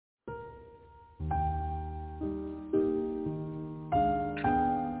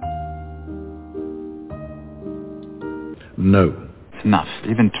No. It's enough.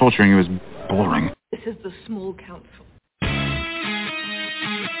 Even torturing you is boring. This is the small council.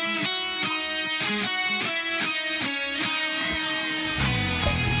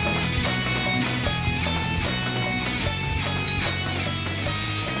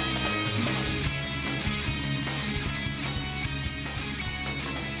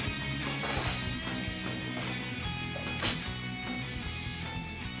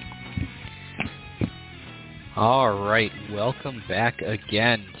 All right, welcome back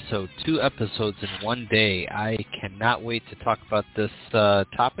again. So 2 episodes in one day. I cannot wait to talk about this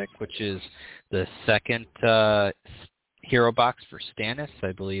topic, which is the second Hero Box for Stannis.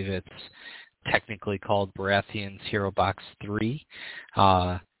 I believe it's technically called Baratheon's Hero Box 3.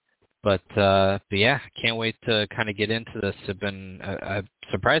 But yeah, can't wait to kind of get into this. I'm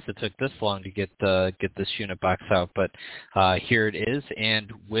surprised it took this long to get this unit box out, but here it is.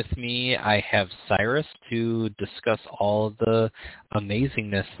 And with me, I have Cyrus to discuss all of the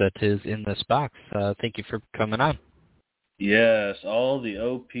amazingness that is in this box. Thank you for coming on. Yes, all the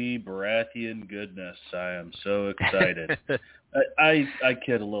OP Baratheon goodness. I am so excited. I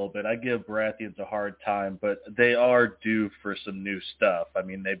kid a little bit. I give Baratheons a hard time, but they are due for some new stuff. I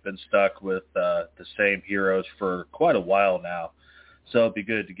mean, they've been stuck with the same heroes for quite a while now. So it'd be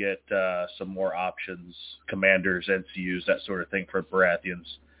good to get some more options, commanders, NCUs, that sort of thing for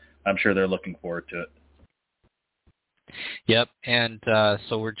Baratheons. I'm sure they're looking forward to it. Yep, and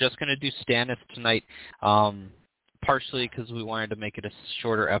so we're just going to do Stannis tonight. Partially because we wanted to make it a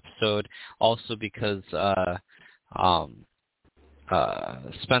shorter episode, also because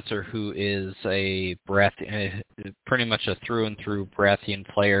Spencer, who is a Baratheon, pretty much a through-and-through Baratheon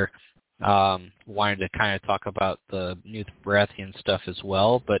player, wanted to kind of talk about the new Baratheon stuff as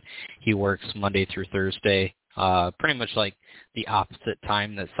well, but he works Monday through Thursday, pretty much like the opposite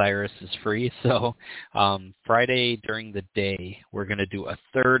time that Cyrus is free. So Friday during the day, we're going to do a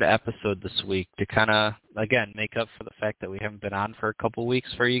 3rd episode this week to kind of, again, make up for the fact that we haven't been on for a couple weeks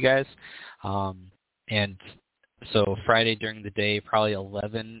for you guys. And so Friday during the day, probably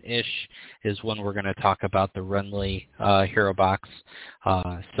 11-ish, is when we're going to talk about the Renly Hero Box.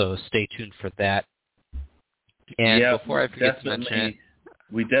 So stay tuned for that. And before I forget to mention it,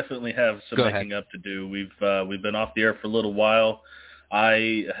 we definitely have some making up to do. We've been off the air for a little while.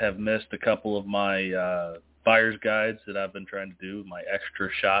 I have missed a couple of my buyer's guides that I've been trying to do, my extra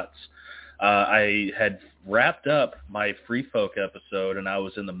shots. I had wrapped up my Free Folk episode, and I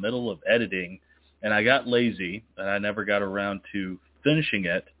was in the middle of editing, and I got lazy, and I never got around to finishing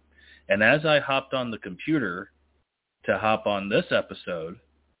it. And as I hopped on the computer to hop on this episode,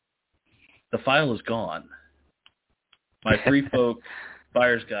 the file is gone. My Free Folk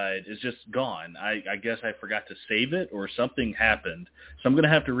buyer's guide is just gone. I guess I forgot to save it or something happened. So I'm going to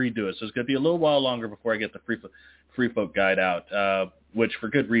have to redo it. So it's going to be a little while longer before I get the Free Folk guide out, which for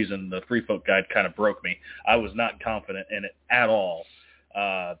good reason, the Free Folk guide kind of broke me. I was not confident in it at all.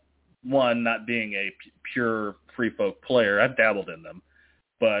 One, not being a pure Free Folk player. I've dabbled in them.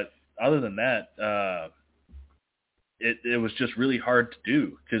 But other than that, it was just really hard to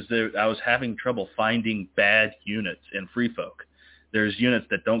do because I was having trouble finding bad units in Free Folk. There's units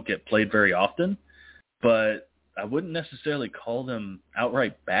that don't get played very often, but I wouldn't necessarily call them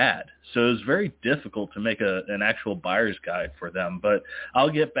outright bad. So it was very difficult to make an actual buyer's guide for them. But I'll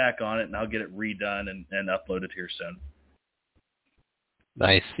get back on it, and I'll get it redone and uploaded here soon.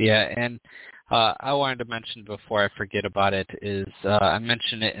 Nice, yeah. And I wanted to mention before I forget about it is I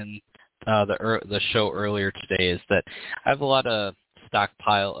mentioned it in the show earlier today, is that I have a lot of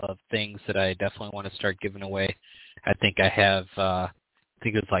stockpile of things that I definitely want to start giving away. I think I have, I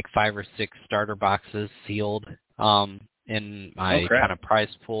think it was like 5 or 6 starter boxes sealed in my kind of prize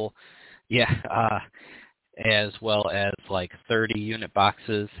pool. Yeah, as well as like 30 unit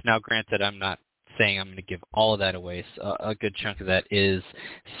boxes. Now, granted, I'm not saying I'm going to give all of that away. So a good chunk of that is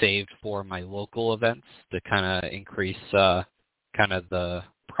saved for my local events to kind of increase kind of the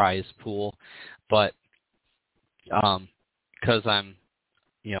prize pool. But because I'm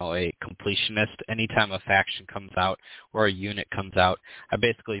a completionist, anytime a faction comes out or a unit comes out, I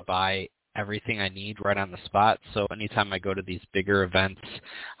basically buy everything I need right on the spot. So anytime I go to these bigger events,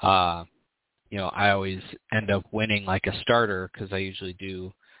 I always end up winning like a starter because I usually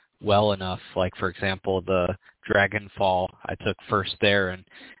do well enough. Like, for example, the Dragonfall, I took first there and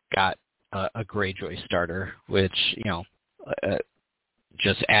got a Greyjoy starter, which,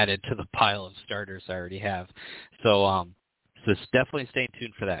 just added to the pile of starters I already have. So, so definitely stay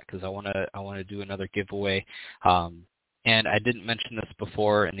tuned for that because I want to do another giveaway. And I didn't mention this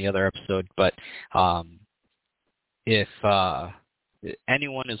before in the other episode, but if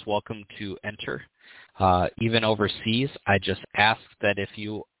anyone is welcome to enter, even overseas, I just ask that if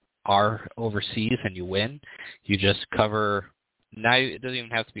you are overseas and you win, you just cover. Now it doesn't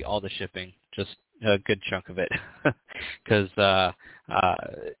even have to be all the shipping, just a good chunk of it, because I'm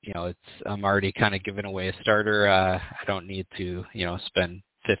already kind of giving away a starter. I don't need to spend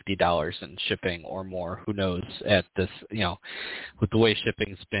 $50 in shipping or more. Who knows? At this, with the way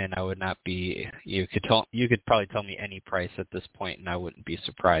shipping's been, I would not be. You could probably tell me any price at this point, and I wouldn't be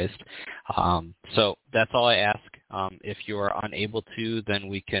surprised. So that's all I ask. If you are unable to, then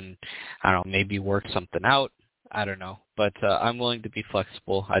we can, maybe work something out. I don't know, but I'm willing to be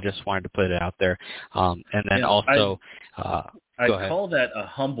flexible. I just wanted to put it out there. And then also, I call that a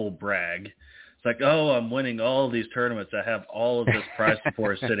humble brag. It's like, I'm winning all of these tournaments. I have all of this prize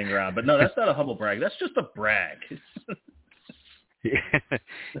support sitting around. But no, that's not a humble brag. That's just a brag.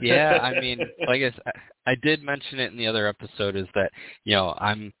 Yeah, I mean, like I did mention it in the other episode, is that,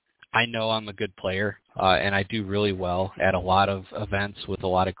 I know I'm a good player, and I do really well at a lot of events with a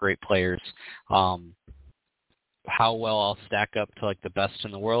lot of great players. How well I'll stack up to like the best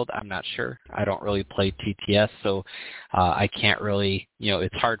in the world, I'm not sure. I don't really play TTS, so I can't really,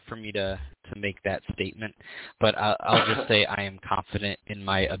 it's hard for me to make that statement. But I'll just say I am confident in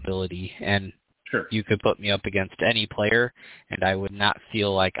my ability, and sure, you could put me up against any player, and I would not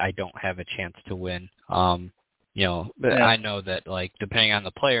feel like I don't have a chance to win. I know that, like, depending on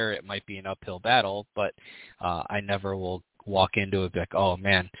the player, it might be an uphill battle, but I never will walk into it like, oh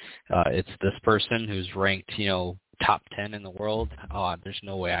man, it's this person who's ranked, top 10 in the world. Oh, there's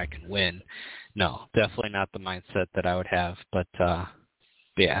no way I can win. No, definitely not the mindset that I would have. But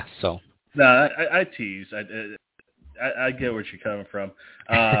yeah, so. No, I tease. I get where you're coming from.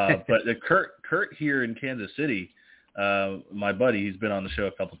 But Kurt here in Kansas City, my buddy, he's been on the show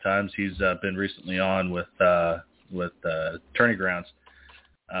a couple times. He's been recently on with Tourney Grounds.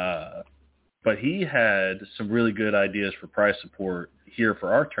 But he had some really good ideas for prize support here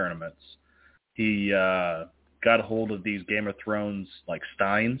for our tournaments. He got a hold of these Game of Thrones like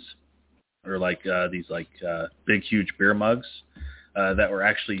steins, or like these like big, huge beer mugs that were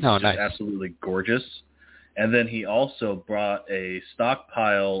actually just absolutely gorgeous. And then he also brought a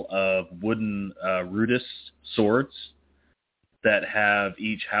stockpile of wooden Rudis swords that have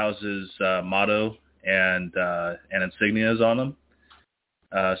each house's motto and insignias on them.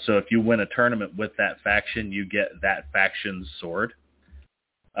 So if you win a tournament with that faction, you get that faction's sword.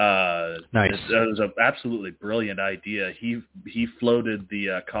 Nice. It was an absolutely brilliant idea. He floated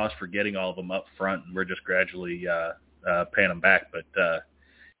the cost for getting all of them up front, and we're just gradually paying them back. But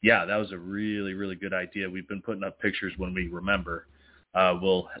yeah, that was a really, really good idea. We've been putting up pictures when we remember.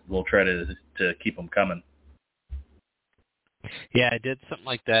 We'll try to keep them coming. Yeah, I did something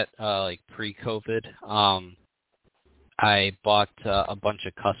like that like pre-COVID. I bought a bunch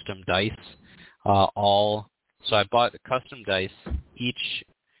of custom dice. So I bought custom dice, each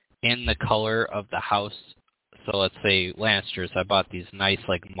in the color of the house. So let's say Lannisters, I bought these nice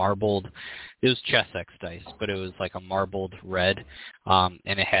like marbled, it was Chessex dice, but it was like a marbled red, and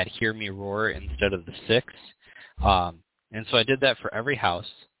it had Hear Me Roar instead of the 6. And so I did that for every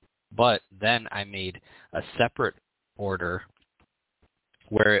house, but then I made a separate order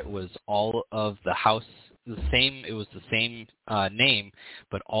where it was all of the house it was the same name,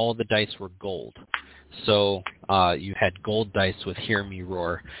 but all the dice were gold. So you had gold dice with Hear Me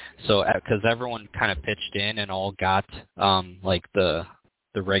Roar. So because everyone kind of pitched in and all got like the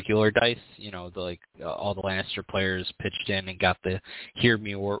regular dice, all the Lannister players pitched in and got the Hear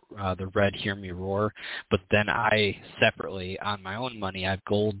Me Roar, the red Hear Me Roar. But then I separately, on my own money, I have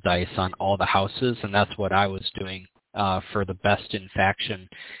gold dice on all the houses, and that's what I was doing. For the best in faction,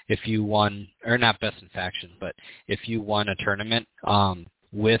 if you won, or not best in faction, but if you won a tournament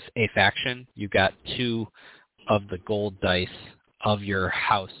with a faction, you got 2 of the gold dice of your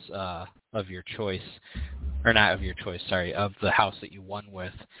house, of your choice, or not of your choice, sorry, of the house that you won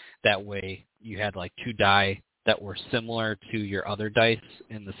with. That way you had like 2 die that were similar to your other dice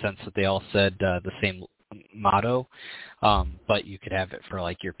in the sense that they all said the same motto, but you could have it for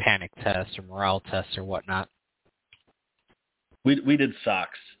like your panic test or morale test or whatnot. We did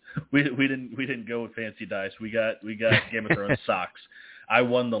socks. We didn't go with fancy dice. We got Game of Thrones socks. I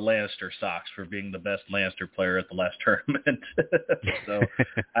won the Lannister socks for being the best Lannister player at the last tournament. So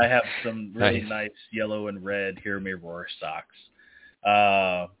I have some really nice yellow and red Hear Me Roar socks.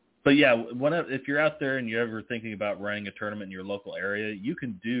 But yeah, if you're out there and you're ever thinking about running a tournament in your local area, you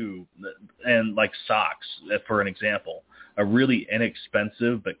can do, and like socks, for an example, a really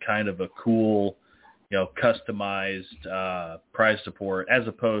inexpensive but kind of a cool, customized prize support, as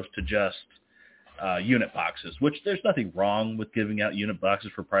opposed to just unit boxes, which there's nothing wrong with giving out unit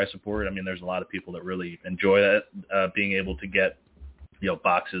boxes for price support. I mean, there's a lot of people that really enjoy that, being able to get,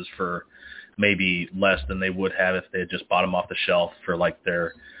 boxes for maybe less than they would have if they had just bought them off the shelf for like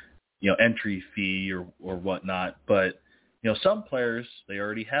their, entry fee or whatnot. But, some players, they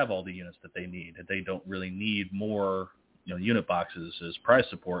already have all the units that they need, and they don't really need more, unit boxes as price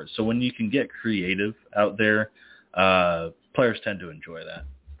support. So when you can get creative out there, players tend to enjoy that.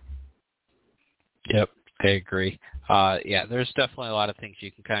 Yep, I agree. Yeah, there's definitely a lot of things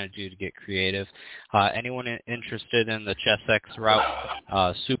you can kind of do to get creative. Anyone interested in the ChessX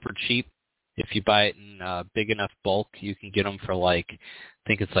route, super cheap. If you buy it in big enough bulk, you can get them for I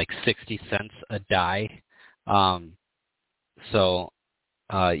think it's 60 cents a die. So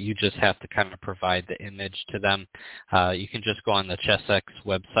you just have to kind of provide the image to them. You can just go on the ChessX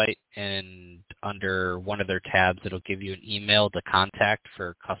website, and under one of their tabs, it'll give you an email to contact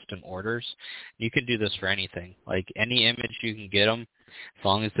for custom orders. You can do this for anything. Like any image you can get them, as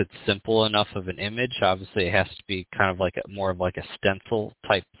long as it's simple enough of an image. Obviously, it has to be kind of more of a stencil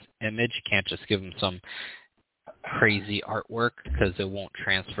type image. You can't just give them some crazy artwork because it won't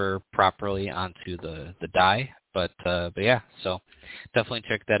transfer properly onto the die. But yeah, so definitely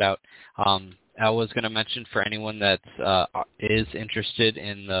check that out. I was going to mention for anyone that is interested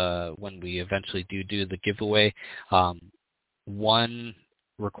in when we eventually do the giveaway, one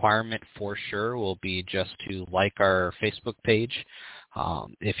requirement for sure will be just to like our Facebook page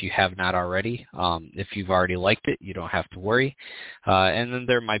if you have not already. If you've already liked it, you don't have to worry. And then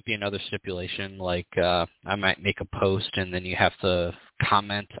there might be another stipulation, like I might make a post and then you have to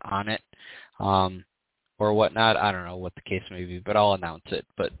comment on it. Or whatnot. I don't know what the case may be, but I'll announce it.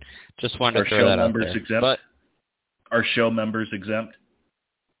 But just wanted to throw that out there. Exempt? Are show members exempt?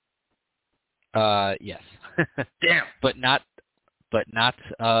 Yes. Damn. But not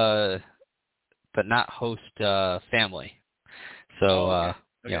host family. So okay.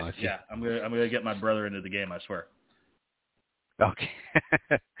 if you... I'm gonna get my brother into the game. I swear. Okay.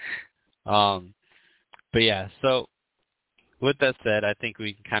 But yeah, so. With that said, I think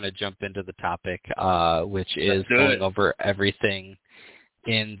we can kind of jump into the topic, which is going over everything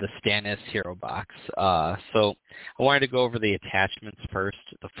in the Stannis Hero Box. So I wanted to go over the attachments first.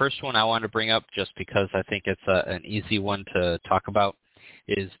 The first one I want to bring up, just because I think it's an easy one to talk about,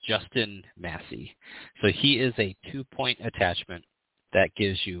 is Justin Massey. So he is a 2-point attachment that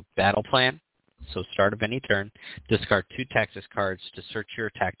gives you battle plan. So start of any turn, discard 2 tactics cards to search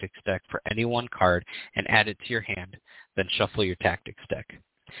your tactics deck for any one card and add it to your hand, then shuffle your tactics deck.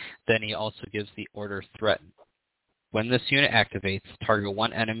 Then he also gives the order Threaten. When this unit activates, target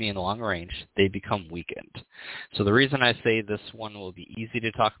one enemy in long range, they become weakened. So the reason I say this one will be easy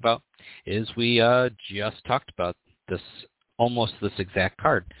to talk about is we just talked about almost this exact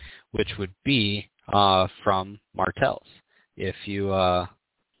card, which would be from Martell's. If you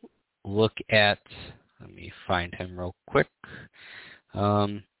look at, let me find him real quick.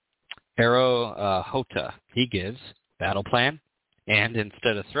 Hota, he gives battle plan, and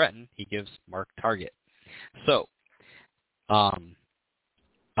instead of threaten, he gives mark target. So,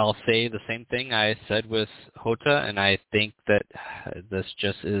 I'll say the same thing I said with Hota, and I think that this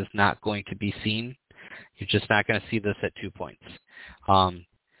just is not going to be seen. You're just not going to see this at 2 points.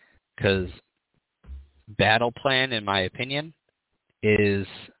 Because battle plan, in my opinion, is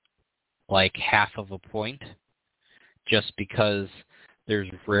like half of a point, just because there's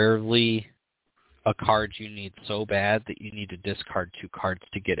rarely a card you need so bad that you need to discard 2 cards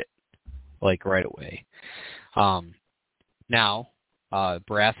to get it, like right away. Now,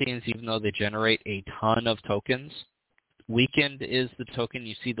 Baratheons, even though they generate a ton of tokens, weakened is the token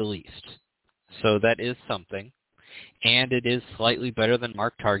you see the least. So that is something. And it is slightly better than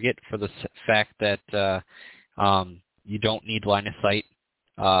mark target for the fact that you don't need line of sight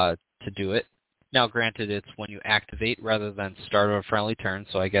to do it. Now, granted, it's when you activate rather than start of a friendly turn,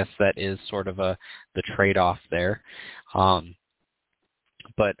 so I guess that is sort of the trade-off there.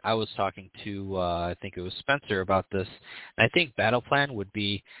 But I was talking to, I think it was Spencer about this, and I think Battle Plan would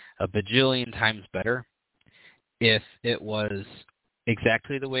be a bajillion times better if it was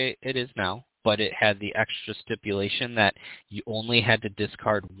exactly the way it is now, but it had the extra stipulation that you only had to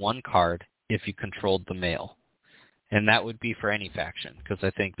discard 1 card if you controlled the male. And that would be for any faction, because I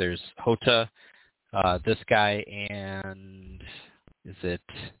think there's Hota, this guy, and is it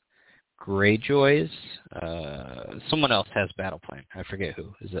Greyjoys? Someone else has battle plan. I forget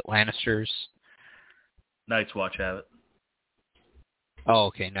who. Is it Lannisters? Night's Watch have it. Oh,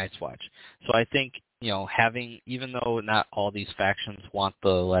 okay, Night's Watch. So I think even though not all these factions want the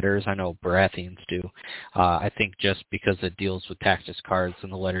letters, I know Baratheons do. I think just because it deals with tactics cards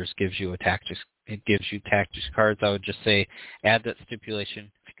and the letters gives you tactics cards, I would just say add that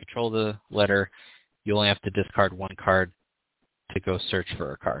stipulation. If you control the letter, you only have to discard one card to go search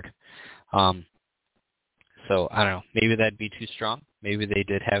for a card. So I don't know. Maybe that'd be too strong. Maybe they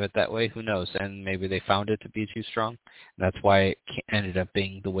did have it that way. Who knows? And maybe they found it to be too strong. That's why it ended up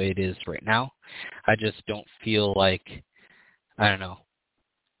being the way it is right now. I just don't feel like, I don't know.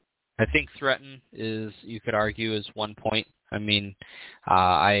 I think threaten is, you could argue, is 1 point. I mean,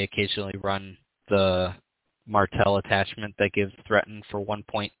 I occasionally run the Martell attachment that gives threaten for 1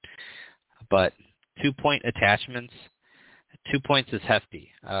 point. But 2 point attachments, 2 points is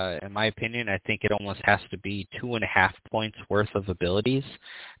hefty. In my opinion, I think it almost has to be 2.5 points worth of abilities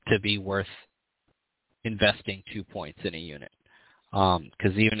to be worth investing 2 points in a unit.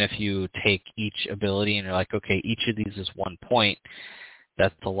 Because even if you take each ability and you're like, okay, each of these is 1 point,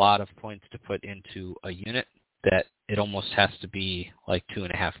 that's a lot of points to put into a unit that it almost has to be like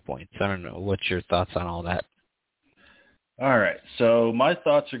 2.5 points. I don't know. What's your thoughts on all that? All right. So my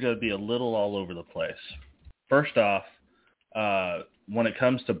thoughts are going to be a little all over the place. First off, when it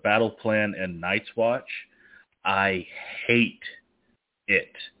comes to Battle Plan and Night's Watch, I hate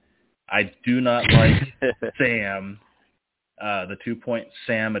it. I do not like Sam, the 2 point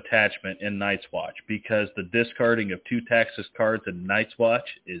Sam attachment in Night's Watch, because the discarding of 2 Taxis cards in Night's Watch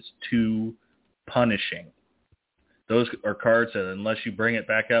is too punishing. Those are cards that unless you bring it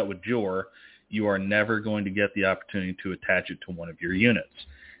back out with Jor, you are never going to get the opportunity to attach it to one of your units.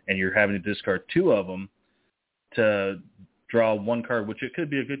 And you're having to discard 2 of them to draw 1 card, which it could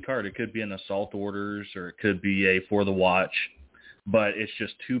be a good card. It could be an Assault Orders, or it could be a For the Watch, but it's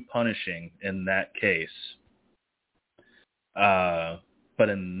just too punishing in that case. But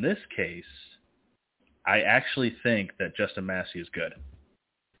in this case, I actually think that Justin Massey is good.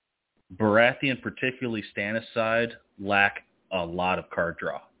 Baratheon, particularly Stannis side, lack a lot of card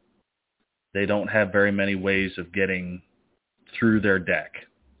draw. They don't have very many ways of getting through their deck.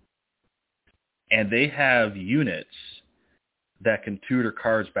 And they have units that can tutor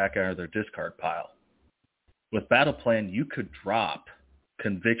cards back out of their discard pile. With Battle Plan, you could drop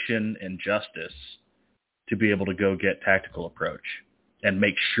Conviction and Justice to be able to go get Tactical Approach and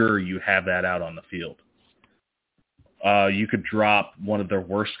make sure you have that out on the field. You could drop one of their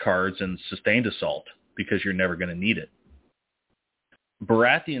worst cards in Sustained Assault because you're never going to need it.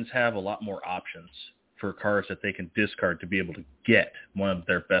 Baratheons have a lot more options for cards that they can discard to be able to get one of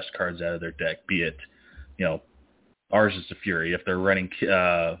their best cards out of their deck, be it, Ours is the Fury. If they're running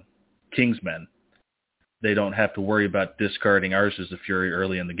Kingsmen, they don't have to worry about discarding Ours is the Fury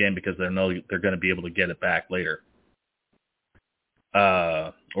early in the game because they know they're going to be able to get it back later.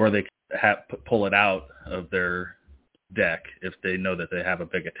 Or they pull it out of their deck if they know that they have a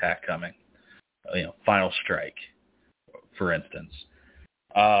big attack coming. Final Strike, for instance.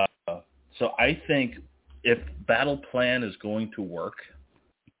 So I think if Battle Plan is going to work,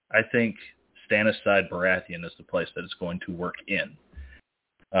 I think Stannis side Baratheon is the place that it's going to work in.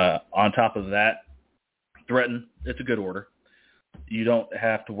 On top of that, Threaten, it's a good order. You don't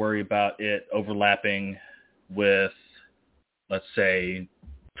have to worry about it overlapping with, let's say,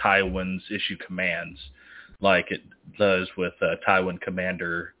 Tywin's issue commands like it does with Tywin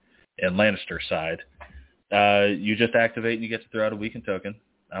Commander and Lannister side. You just activate and you get to throw out a weakened token.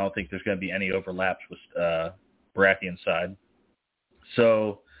 I don't think there's going to be any overlaps with Baratheon side.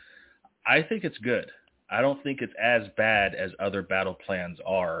 So I think it's good. I don't think it's as bad as other battle plans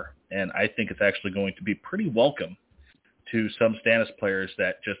are, and I think it's actually going to be pretty welcome to some Stannis players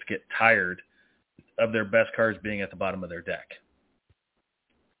that just get tired of their best cards being at the bottom of their deck.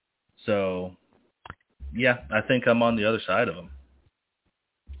 So, yeah, I think I'm on the other side of them.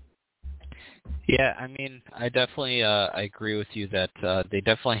 Yeah, I mean, I definitely I agree with you that they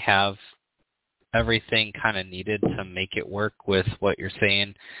definitely have everything kind of needed to make it work with what you're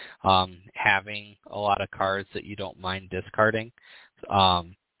saying, having a lot of cards that you don't mind discarding.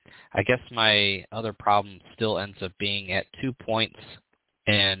 I guess my other problem still ends up being at 2 points,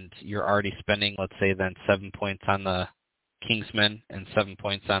 and you're already spending, let's say, then 7 points on the Kingsmen and 7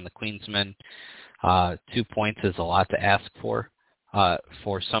 points on the Queensmen. 2 points is a lot to ask for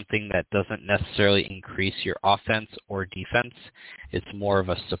something that doesn't necessarily increase your offense or defense. It's more of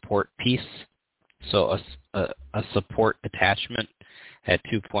a support piece. So a support attachment at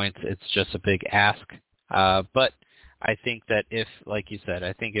 2 points, it's just a big ask. But I think that if, like you said,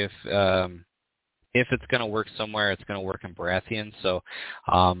 I think if it's going to work somewhere, it's going to work in Baratheon. So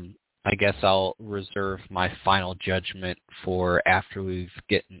I guess I'll reserve my final judgment for after we've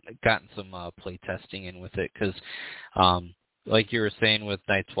gotten some play testing in with it, because like you were saying with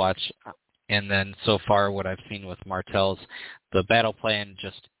Night's Watch, and then so far what I've seen with Martell's, the battle plan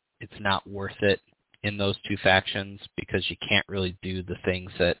it's not worth it in those two factions, because you can't really do the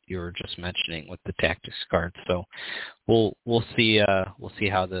things that you were just mentioning with the tactics cards. So we'll see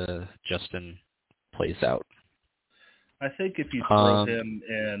how the Justin plays out. I think if you throw him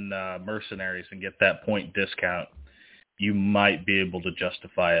in Mercenaries and get that point discount, you might be able to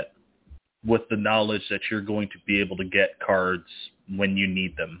justify it with the knowledge that you're going to be able to get cards when you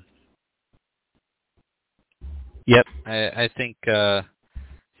need them. Yep, I think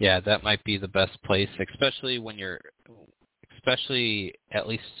that might be the best place, especially at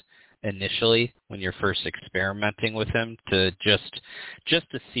least initially when you're first experimenting with him, to just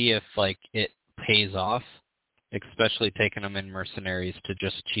to see if like it pays off. Especially taking them in Mercenaries to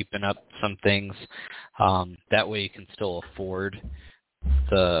just cheapen up some things. That way you can still afford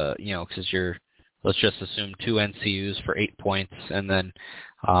because let's just assume 2 NCUs for 8 points, and then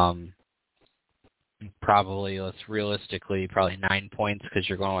probably 9 points, because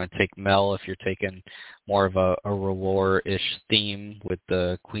you're going to take Mel if you're taking more of a R'hllor-ish theme with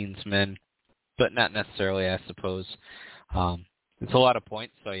the Queensmen, but not necessarily, I suppose. It's a lot of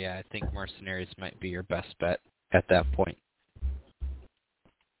points, so yeah, I think Mercenaries might be your best bet at that point.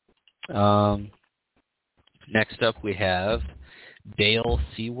 Next up, we have Dale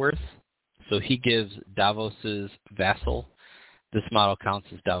Seaworth. So he gives Davos's vassal. This model counts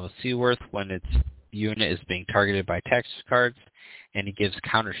as Davos Seaworth when its unit is being targeted by tactics cards, and he gives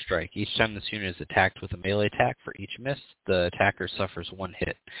Counterstrike. Each time this unit is attacked with a melee attack, for each miss, the attacker suffers 1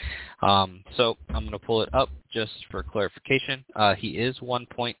 hit. So I'm going to pull it up just for clarification. He is 1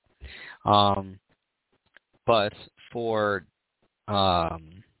 point. But for Davos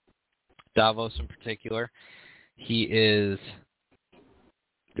in particular, he is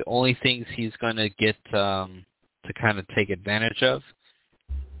the only things he's going to get to kind of take advantage of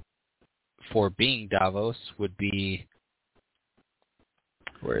for being Davos would be,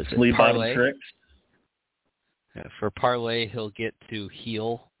 where is it? Flea Parlay. Tricks. For Parlay, he'll get to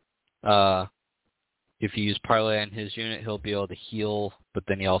heal. If you use Parlay on his unit, he'll be able to heal, but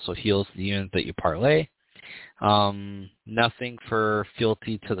then he also heals the unit that you Parlay. Nothing for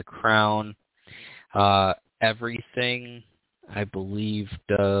Fealty to the Crown. Everything, I believe,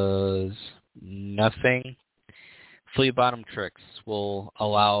 does nothing. Flea Bottom Tricks will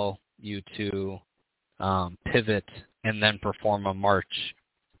allow you to pivot and then perform a march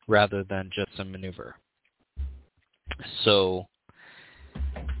rather than just a maneuver. So,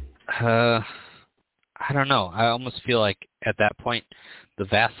 I don't know. I almost feel like at that point, the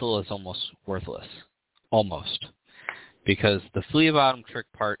vassal is almost worthless. Almost. Because the Flea Bottom Trick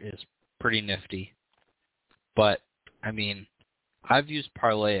part is pretty nifty. But, I mean, I've used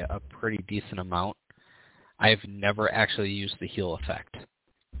Parlay a pretty decent amount. I've never actually used the heal effect.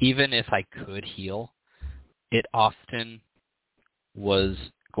 Even if I could heal, it often was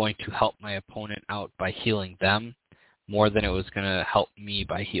going to help my opponent out by healing them more than it was going to help me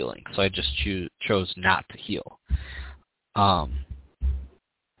by healing. So I just chose not to heal.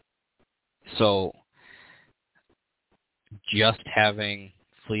 So just having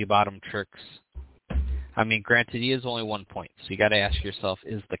Flea Bottom Tricks, I mean, granted, he is only 1 point, so you got to ask yourself,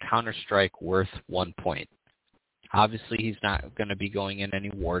 is the Counterstrike worth 1 point? Obviously, he's not going to be going in any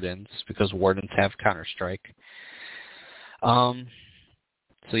Wardens, because Wardens have Counterstrike.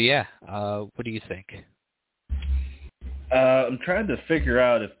 So yeah, what do you think? I'm trying to figure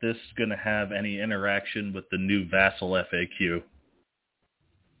out if this is going to have any interaction with the new Vassal FAQ.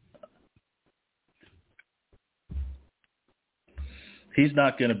 He's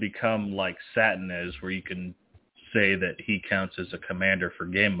not going to become like Satin is, where you can say that he counts as a commander for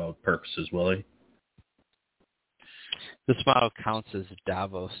game mode purposes, will he? This model counts as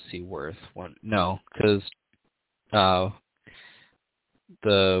Davos Seaworth. No, because the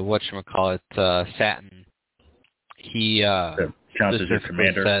whatchamacallit, Satin, he counts as your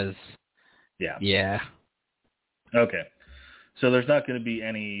commander. Says, yeah. Okay. So there's not going to be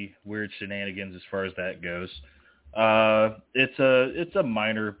any weird shenanigans as far as that goes. It's a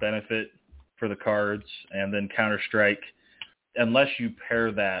minor benefit for the cards, and then Counterstrike, unless you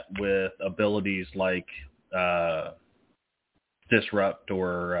pair that with abilities like Disrupt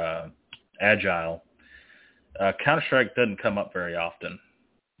or Agile, Counterstrike doesn't come up very often.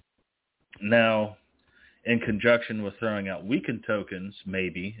 Now, in conjunction with throwing out weakened tokens,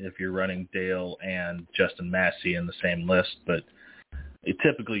 maybe, if you're running Dale and Justin Massey in the same list, but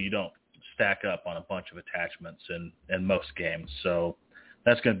typically you don't stack up on a bunch of attachments in most games. So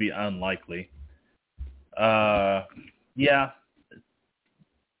that's going to be unlikely. Yeah.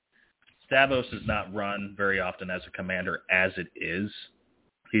 Davos is not run very often as a commander as it is.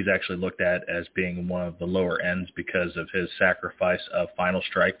 He's actually looked at as being one of the lower ends because of his sacrifice of Final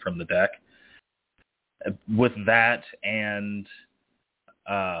Strike from the deck. With that and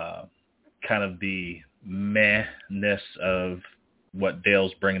kind of the meh-ness of what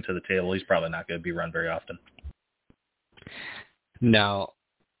Dale's bringing to the table, he's probably not going to be run very often. Now,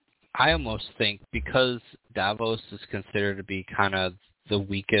 I almost think because Davos is considered to be kind of the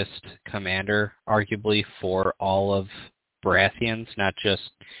weakest commander, arguably, for all of Baratheons, not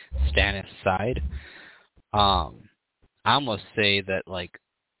just Stannis' side, I almost say that, like,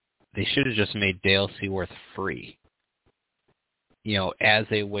 they should have just made Dale Seaworth free, as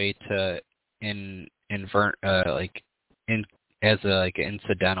a way to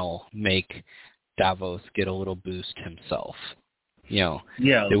incidental make Davos get a little boost himself. Yeah,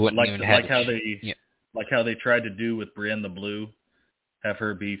 they wouldn't like even how they tried to do with Brienne the Blue, have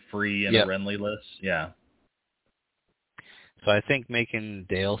her be free in a Renly list. Yeah. So I think making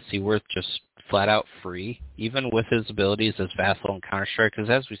Dale Seaworth just flat out free, even with his abilities as Vassal and Counterstrike, because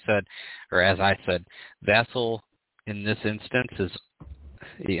as I said, Vassal in this instance is,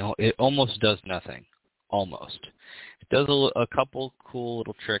 it almost does nothing. Almost. It does a couple cool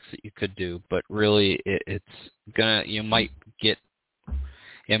little tricks that you could do, but really you might get,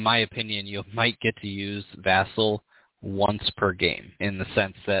 in my opinion, you might get to use Vassal once per game, in the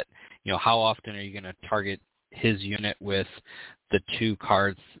sense that, how often are you going to target his unit with the 2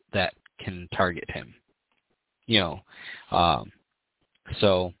 cards that can target him?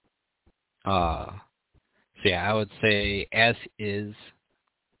 So yeah, I would say as is,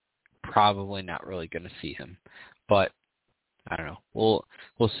 probably not really going to see him, but I don't know.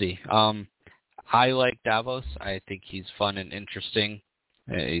 We'll see. I like Davos. I think he's fun and interesting.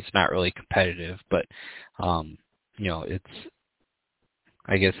 He's not really competitive, but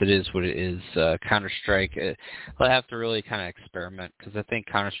I guess it is what it is. Counter-Strike, I'll have to really kind of experiment, because I think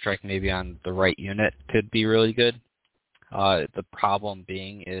Counter-Strike maybe on the right unit could be really good. The problem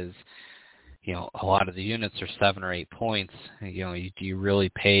being is, a lot of the units are 7 or 8 points. Do you really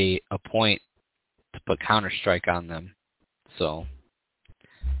pay a point to put Counter-Strike on them? So,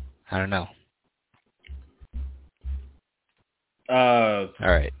 I don't know. All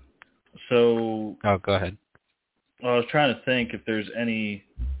right. So... Oh, go ahead. I was trying to think if there's any...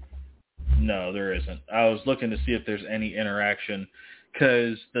 No, there isn't. I was looking to see if there's any interaction,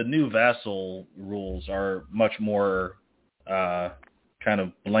 because the new Vassal rules are much more kind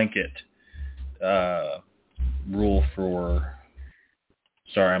of blanket rule for...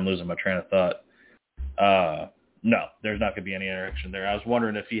 Sorry, I'm losing my train of thought. No, there's not going to be any interaction there. I was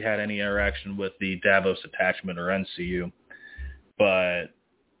wondering if he had any interaction with the Davos attachment or NCU, but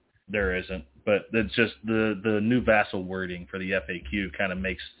there isn't. But it's just the new Vassal wording for the FAQ kind of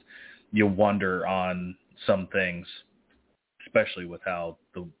makes you wonder on some things, especially with how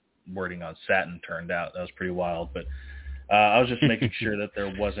the wording on Satin turned out. That was pretty wild. But I was just making sure that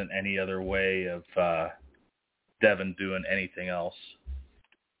there wasn't any other way of Devin doing anything else.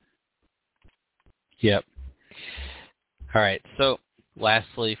 Yep. All right. So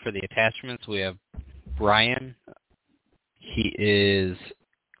lastly, for the attachments, we have Brian. He is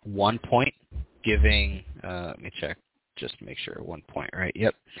 1 point, giving, let me check just to make sure, 1 point, right?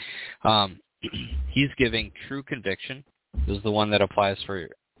 Yep. He's giving True Conviction. This is the one that applies for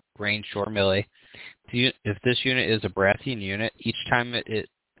range or melee. If this unit is a Baratheon unit, each time it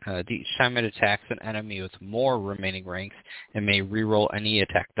attacks an enemy with more remaining ranks, it may reroll any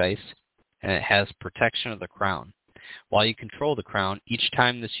attack dice, and it has protection of the crown. While you control the crown, each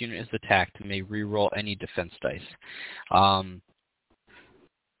time this unit is attacked, it may reroll any defense dice.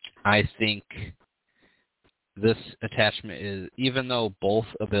 I think this attachment is, even though both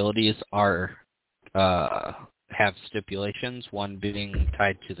abilities are have stipulations, one being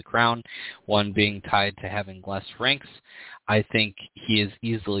tied to the crown, one being tied to having less ranks, I think he is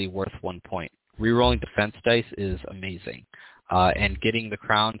easily worth 1 point. Rerolling defense dice is amazing. And getting the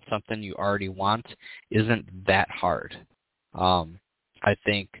crown, something you already want, isn't that hard. I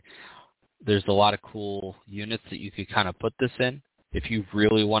think there's a lot of cool units that you could kind of put this in. If you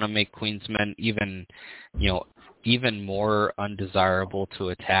really want to make Queensmen even more undesirable to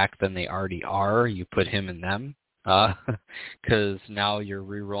attack than they already are, you put him in them. Because now you're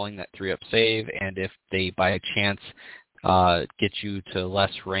re-rolling that 3-up save, and if they by chance get you to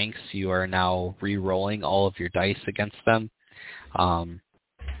less ranks, you are now re-rolling all of your dice against them.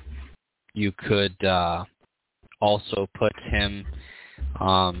 You could also put him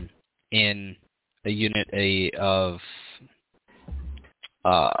in a unit of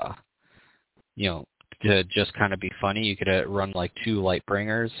to just kind of be funny, you could run like 2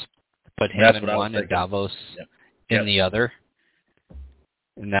 Lightbringers, put him That's in what I was one and thinking. Davos Yep. in the other.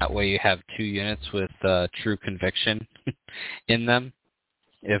 And that way you have 2 units with true conviction in them.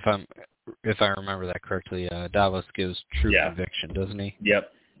 If I remember that correctly, Davos gives true conviction, doesn't he?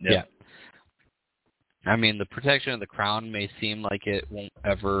 Yep. Yeah. I mean, the protection of the crown may seem like it won't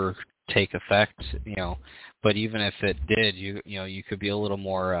ever take effect, but even if it did, you could be a little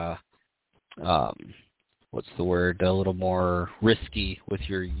more what's the word? A little more risky with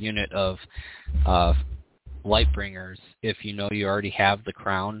your unit of Lightbringers if you already have the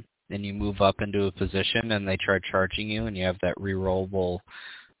crown and you move up into a position and they try charging you and you have that rerollable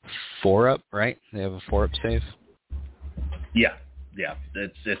 4-up, right? They have a 4-up save. Yeah.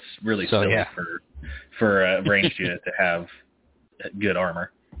 It's really silly for a ranged unit to have good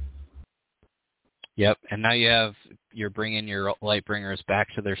armor. Yep, and now you're bringing your Lightbringers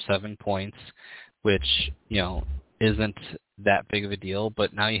back to their 7 points, which isn't that big of a deal.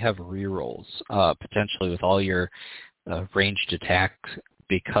 But now you have rerolls potentially with all your ranged attacks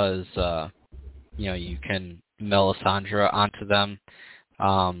because you can Melisandre onto them,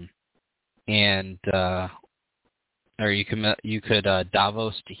 or you could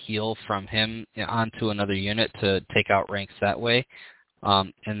Davos to heal from him onto another unit to take out ranks that way.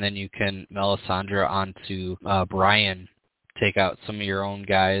 And then you can Melisandre onto Brian, take out some of your own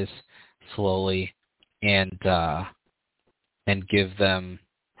guys slowly, and give them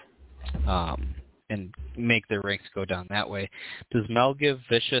and make their ranks go down that way. Does Mel give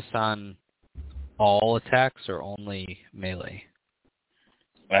vicious on all attacks or only melee?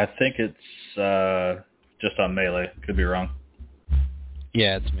 I think it's just on melee. Could be wrong.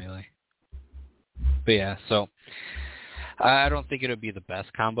 Yeah, it's melee. But yeah, so I don't think it would be the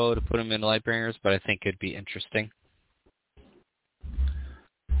best combo to put them in Lightbringers, but I think it'd be interesting.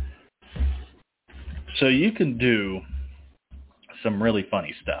 So you can do some really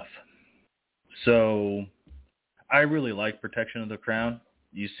funny stuff. So I really like Protection of the Crown.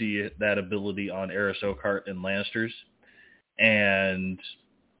 You see that ability on Aerys Oakheart and Lannisters, and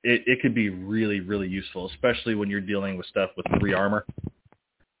it could be really, really useful, especially when you're dealing with stuff with 3 armor.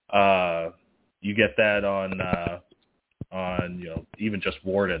 You get that on even just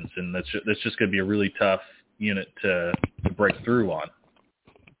Wardens, and that's just going to be a really tough unit to break through on.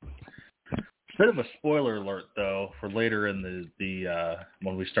 Bit of a spoiler alert, though, for later in the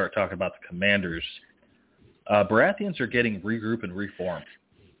when we start talking about the commanders. Baratheons are getting regroup and reform,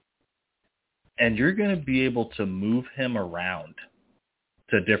 and you're going to be able to move him around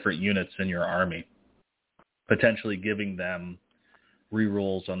to different units in your army, potentially giving them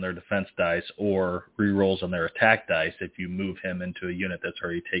rerolls on their defense dice or rerolls on their attack dice if you move him into a unit that's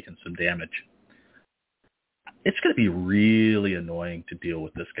already taken some damage. It's going to be really annoying to deal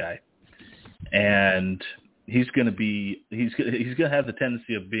with this guy. And he's going to have the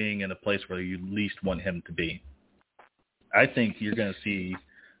tendency of being in a place where you least want him to be. I think you're going to see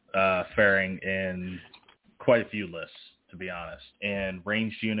faring in quite a few lists, to be honest, and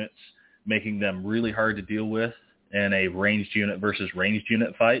ranged units, making them really hard to deal with in a ranged unit versus ranged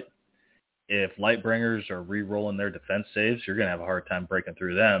unit fight. If Lightbringers are re-rolling their defense saves, you're going to have a hard time breaking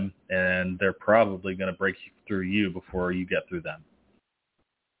through them, and they're probably going to break through you before you get through them.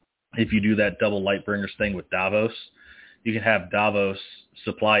 If you do that double Lightbringers thing with Davos, you can have Davos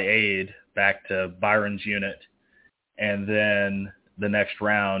supply aid back to Byron's unit, and then the next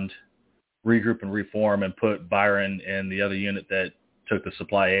round regroup and reform and put Byron in the other unit that took the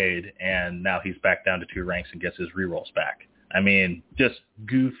supply aid, and now he's back down to 2 ranks and gets his rerolls back. I mean, just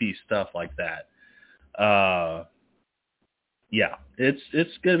goofy stuff like that. Yeah, it's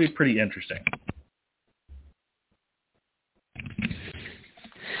going to be pretty interesting.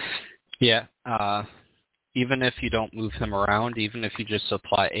 Yeah, even if you don't move him around, even if you just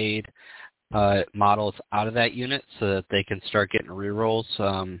supply aid models out of that unit so that they can start getting rerolls,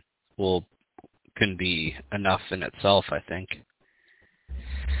 can be enough in itself, I think.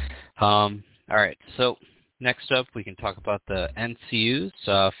 All right, so next up we can talk about the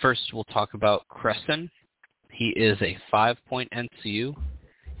NCUs. First we'll talk about Crescent. He is a 5-point NCU,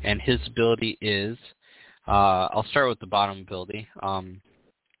 and his ability is, I'll start with the bottom ability.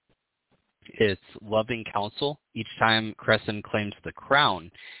 It's Loving Counsel. Each time Crescent claims the crown,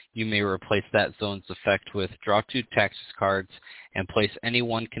 you may replace that zone's effect with draw 2 Taxes cards and place any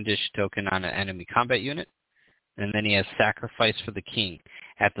 1 condition token on an enemy combat unit. And then he has Sacrifice for the King.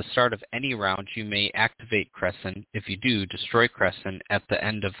 At the start of any round, you may activate Crescent. If you do, destroy Crescent at the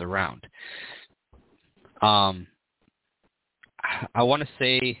end of the round. I want to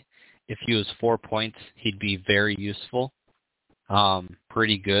say if he was 4 points, he'd be very useful.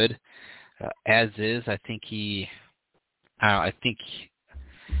 pretty good. As is, I don't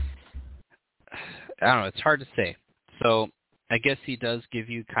know, it's hard to say. So I guess he does give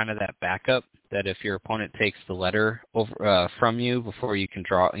you kind of that backup that if your opponent takes the letter over from you before you can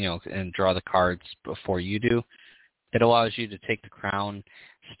draw, and draw the cards before you do, it allows you to take the crown,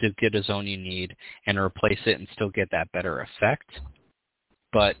 still get a zone you need, and replace it and still get that better effect.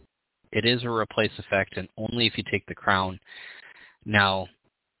 But it is a replace effect, and only if you take the crown. Now,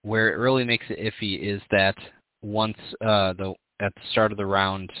 where it really makes it iffy is that once at the start of the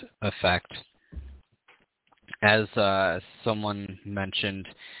round effect, as someone mentioned,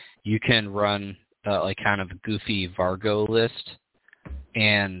 you can run like kind of a goofy Vargo list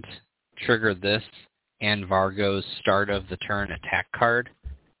and trigger this and Vargo's start of the turn attack card,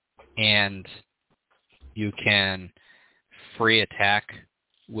 and you can free attack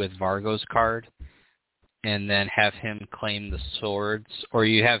with Vargo's card and then have him claim the swords, or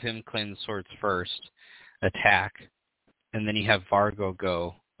you have him claim the swords first, attack, and then you have Vargo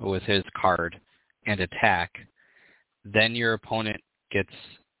go with his card and attack. Then your opponent gets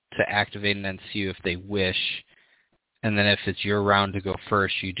to activate an NCU if they wish, and then if it's your round to go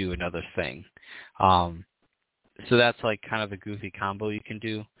first, you do another thing. So that's like kind of a goofy combo you can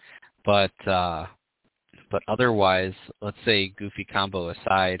do, but otherwise, let's say goofy combo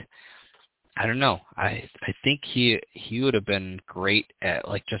aside, I don't know. I think he would have been great at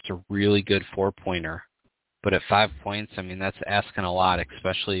like just a really good 4-pointer, but at 5 points, I mean that's asking a lot,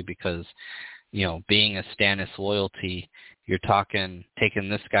 especially because being a Stannis loyalty, you're talking taking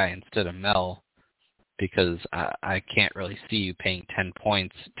this guy instead of Mel, because I can't really see you paying 10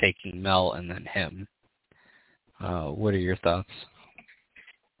 points taking Mel and then him. What are your thoughts?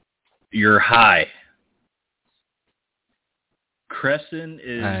 You're high. Crescent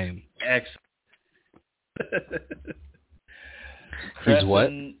is excellent. He's what?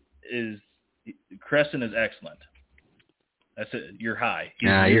 Crescent is excellent. That's it. You're high. He's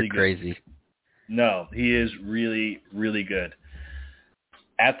really you're good. Crazy. No, he is really, really good.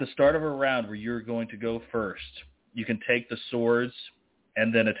 At the start of a round where you're going to go first, you can take the swords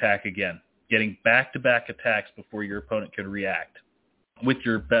and then attack again, getting back-to-back attacks before your opponent can react with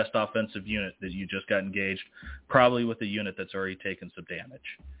your best offensive unit that you just got engaged, probably with a unit that's already taken some damage.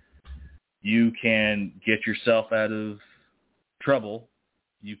 You can get yourself out of trouble.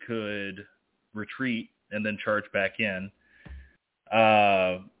 You could retreat and then charge back in.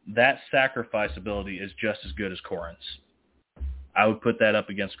 That sacrifice ability is just as good as Corrin's. I would put that up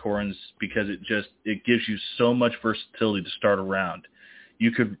against Corrin's because it gives you so much versatility to start a round.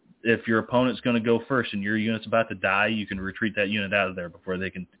 You could, if your opponent's going to go first and your unit's about to die, you can retreat that unit out of there before they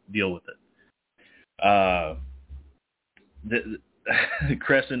can deal with it.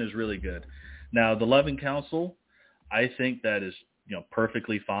 Crescent is really good. Now, the Loving Council, I think that is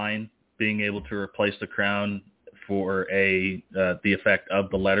perfectly fine, being able to replace the crown for the effect of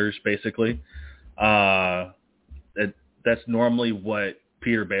the letters, basically. That's normally what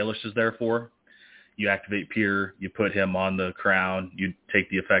Peter Baelish is there for. You activate Peter, you put him on the crown, you take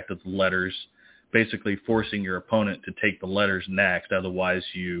the effect of the letters, basically forcing your opponent to take the letters next, otherwise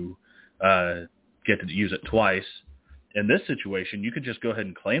you get to use it twice. In this situation, you could just go ahead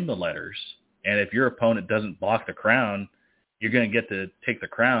and claim the letters, and if your opponent doesn't block the crown, you're going to get to take the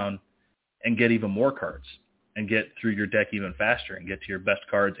crown and get even more cards and get through your deck even faster and get to your best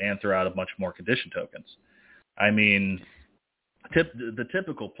cards and throw out a bunch more condition tokens. I mean, the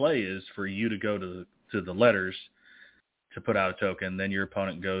typical play is for you to go to the letters to put out a token, then your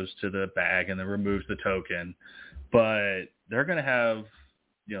opponent goes to the bag and then removes the token. But they're going to have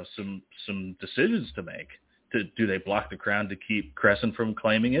some decisions to make. Do they block the crown to keep Crescent from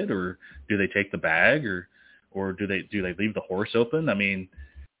claiming it, or do they take the bag, or do they leave the horse open? I mean,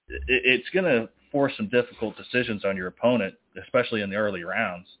 it's going to force some difficult decisions on your opponent, especially in the early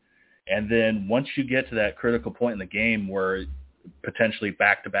rounds. And then once you get to that critical point in the game where potentially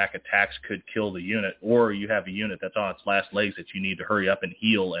back-to-back attacks could kill the unit, or you have a unit that's on its last legs that you need to hurry up and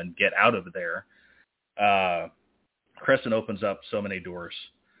heal and get out of there, Crescent opens up so many doors.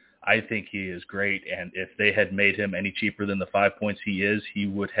 I think he is great, and if they had made him any cheaper than the 5 points he is, he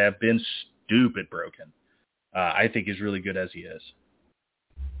would have been stupid broken. I think he's really good as he is.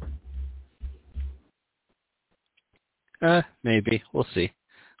 Maybe. We'll see.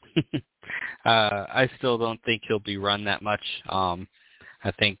 I still don't think he'll be run that much.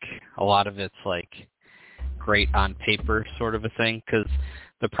 I think a lot of it's like great on paper sort of a thing, because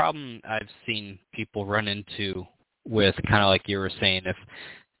the problem I've seen people run into with, kind of like you were saying,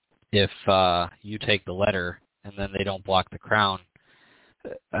 if you take the letter and then they don't block the crown,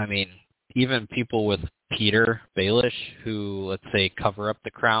 I mean, even people with Peter Baelish who, let's say, cover up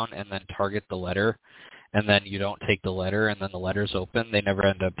the crown and then target the letter, and then you don't take the letter and then the letter's open, they never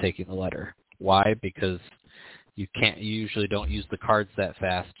end up taking the letter. Why? Because you usually don't use the cards that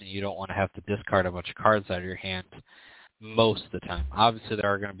fast, and you don't want to have to discard a bunch of cards out of your hand most of the time. Obviously,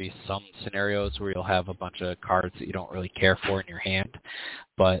 there are going to be some scenarios where you'll have a bunch of cards that you don't really care for in your hand,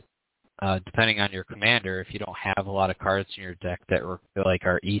 but depending on your commander, if you don't have a lot of cards in your deck that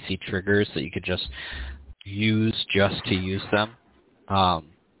are easy triggers that you could just use to use them,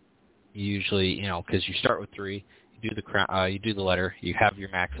 usually, because you start with 3, you do the letter, you have your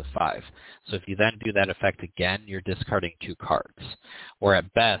max of 5. So if you then do that effect again, you're discarding 2 cards. Or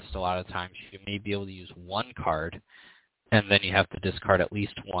at best, a lot of times, you may be able to use 1 card, and then you have to discard at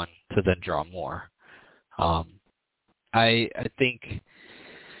least 1 to then draw more. I think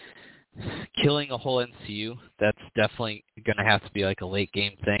killing a whole NCU, that's definitely going to have to be like a late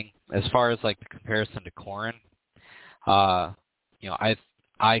game thing. As far as like the comparison to Corrin,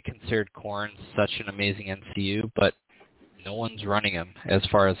 I considered Corrin such an amazing NCU, but no one's running him as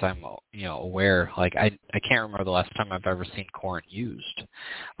far as I'm aware. Like I can't remember the last time I've ever seen Corrin used,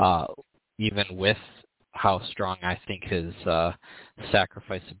 even with how strong I think his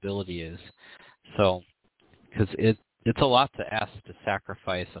sacrifice ability is. So, because it's a lot to ask to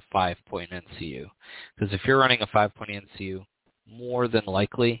sacrifice a 5-point NCU. Because if you're running a 5-point NCU, more than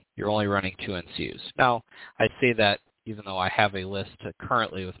likely you're only running 2 NCUs. Now, I say that even though I have a list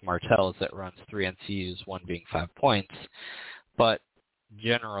currently with Martell's that runs 3 NCUs, 1 being 5 points. But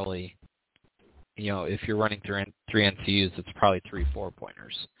generally, if you're running 3 NCUs, it's probably 3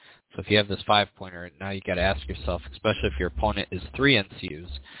 4-pointers. So if you have this 5-pointer, now you got to ask yourself, especially if your opponent is 3 NCUs,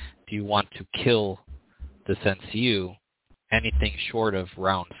 do you want to kill this NCU anything short of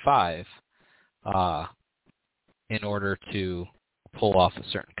round 5 in order to pull off a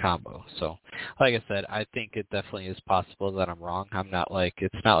certain combo? So, like I said, I think it definitely is possible that I'm wrong. It's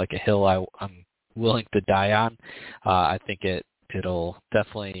not like a hill I'm willing to die on. I think it'll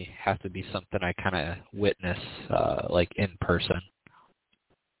definitely have to be something I kind of witness in person.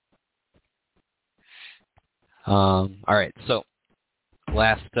 All right, so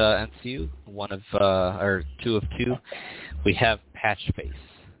last NCU, 2 of 2, we have Patchface.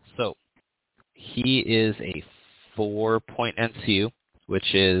 So he is a 4-point NCU,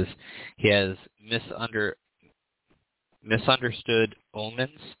 which is he has Misunderstood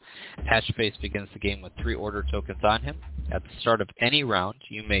Omens. Patchface begins the game with 3 order tokens on him. At the start of any round,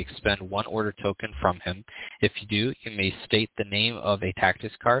 you may expend 1 order token from him. If you do, you may state the name of a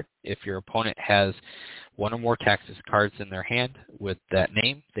tactics card. If your opponent has 1 or more tactics cards in their hand with that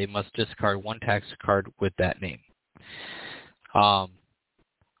name, they must discard 1 tactics card with that name.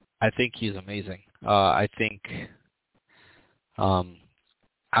 I think he's amazing. I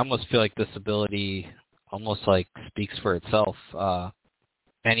almost feel like this ability almost speaks for itself.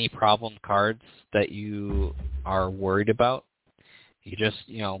 Any problem cards that you are worried about, you just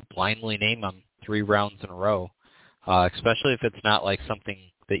blindly name them 3 rounds in a row. Especially if it's not something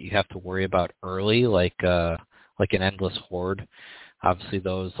that you have to worry about early, like an Endless Horde. Obviously,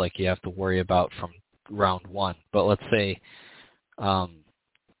 those you have to worry about from round 1. But let's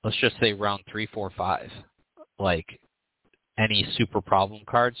just say round 3, 4, 5. Any super problem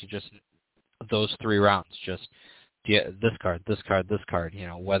cards, you just those 3 rounds, just this card, this card, this card.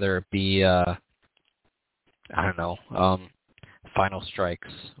 Whether it be Final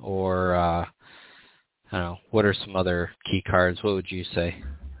Strikes or I don't know, what are some other key cards? What would you say?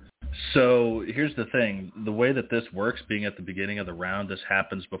 So here's the thing. The way that this works, being at the beginning of the round, this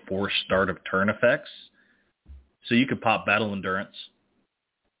happens before start of turn effects. So you could pop Battle Endurance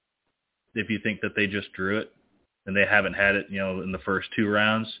if you think that they just drew it and they haven't had it, in the first 2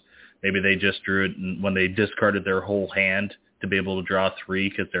 rounds. Maybe they just drew it when they discarded their whole hand to be able to draw 3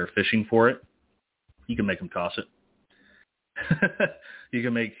 because they're fishing for it. You can make them toss it. You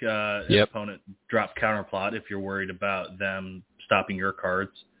can make an opponent drop counterplot if you're worried about them stopping your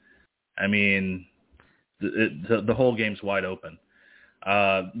cards. I mean, the whole game's wide open.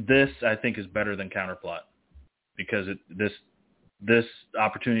 This, I think, is better than counterplot because this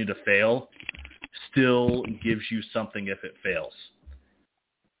opportunity to fail still gives you something if it fails.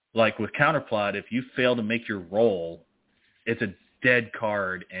 Like with counterplot, if you fail to make your roll, it's a dead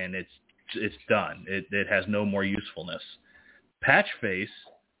card and it's done. It has no more usefulness. Patchface,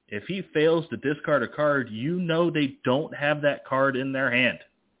 if he fails to discard a card, they don't have that card in their hand.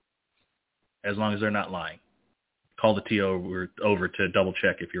 As long as they're not lying. Call the TO over to double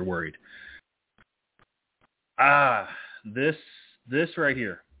check if you're worried. This right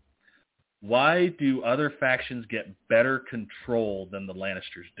here. Why do other factions get better control than the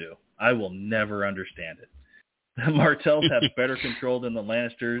Lannisters do? I will never understand it. The Martells have better control than the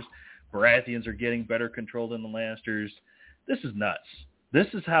Lannisters. Baratheons are getting better control than the Lannisters. This is nuts. This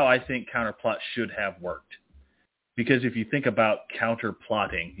is how I think counterplot should have worked. Because if you think about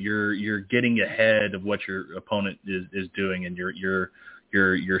counterplotting, you're getting ahead of what your opponent is doing, and you're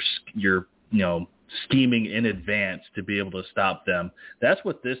scheming in advance to be able to stop them. That's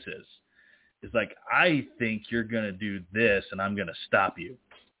what this is. It's like, I think you're going to do this, and I'm going to stop you.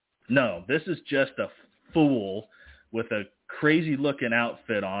 No, this is just a fool with a crazy-looking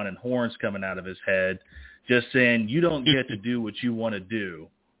outfit on and horns coming out of his head, just saying, you don't get to do what you want to do.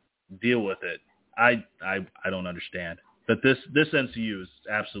 Deal with it. I don't understand. But this NCU is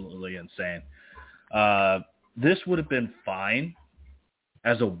absolutely insane. This would have been fine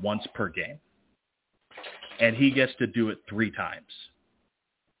as a once per game. And he gets to do it 3 times.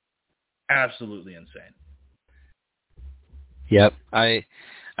 Absolutely insane. Yep. I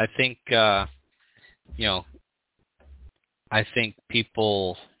think, I think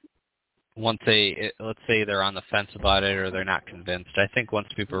people, once let's say they're on the fence about it or they're not convinced, I think once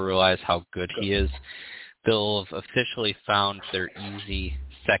people realize how good he is, they'll have officially found their easy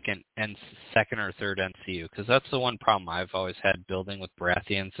second or third NCU. Because that's the one problem I've always had building with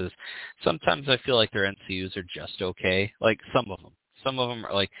Baratheons is sometimes I feel like their NCUs are just okay. Like some of them. Some of them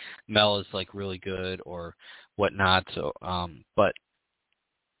are like Mel is like really good or whatnot. So, but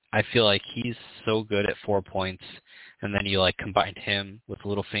I feel like he's so good at 4 points, and then you like combine him with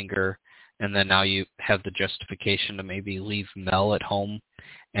Littlefinger, and then now you have the justification to maybe leave Mel at home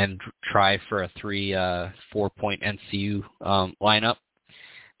and try for a 4-point NCU lineup.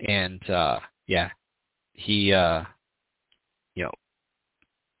 And he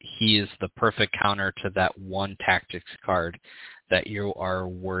he is the perfect counter to that one tactics card that you are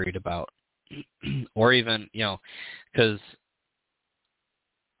worried about. Or even, because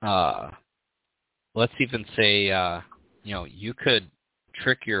let's even say, you could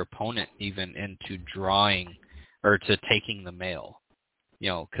trick your opponent even into drawing or to taking the mail,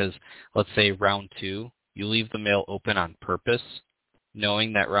 because let's say round 2, you leave the mail open on purpose,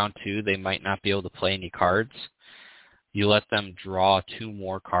 knowing that round 2 they might not be able to play any cards. You let them draw 2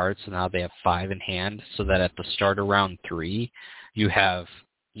 more cards, so now they have 5 in hand, so that at the start of round 3, you have,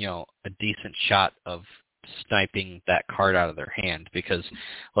 a decent shot of sniping that card out of their hand. Because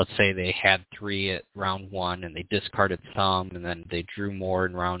let's say they had 3 at round 1, and they discarded some, and then they drew more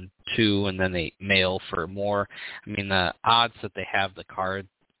in round 2, and then they mail for more. I mean, the odds that they have the card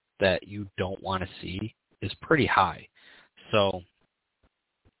that you don't want to see is pretty high. So,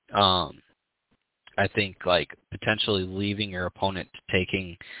 I think like potentially leaving your opponent to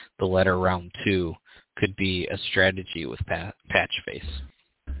taking the letter round 2 could be a strategy with Patchface.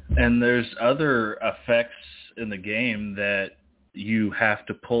 And there's other effects in the game that you have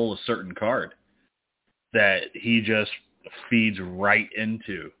to pull a certain card that he just feeds right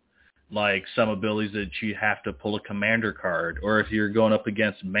into. Like some abilities that you have to pull a commander card, or if you're going up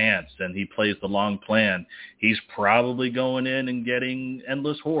against Mance and he plays the long plan, he's probably going in and getting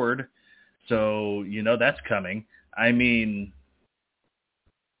Endless Horde. So, that's coming. I mean,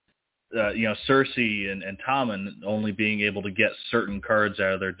 Cersei and Tommen only being able to get certain cards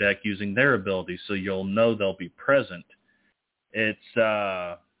out of their deck using their abilities, so you'll know they'll be present. It's,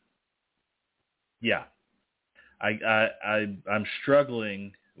 I'm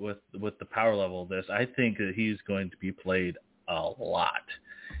struggling with the power level of this. I think that he's going to be played a lot,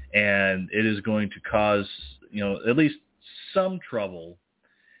 and it is going to cause, at least some trouble.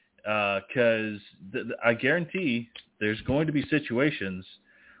 Because I guarantee there's going to be situations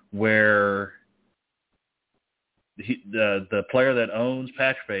where the player that owns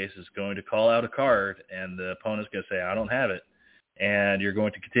Patchface is going to call out a card, and the opponent's going to say, I don't have it. And you're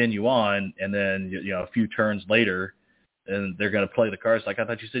going to continue on, and then a few turns later, and they're going to play the cards like, I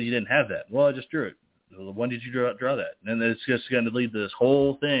thought you said you didn't have that. Well, I just drew it. Well, when did you draw that? And then it's just going to lead to this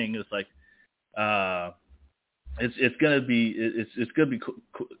whole thing. It's like, It's going to be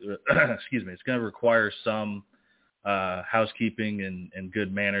excuse me, it's going to require some housekeeping and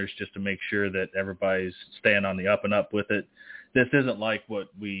good manners just to make sure that everybody's staying on the up and up with it. This isn't like what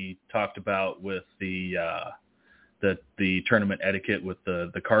we talked about with the tournament etiquette with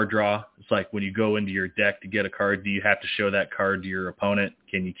the card draw. It's like when you go into your deck to get a card, do you have to show that card to your opponent?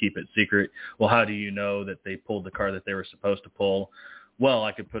 Can you keep it secret? Well, how do you know that they pulled the card that they were supposed to pull? Well,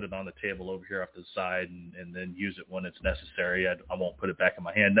 I could put it on the table over here off to the side and then use it when it's necessary. I won't put it back in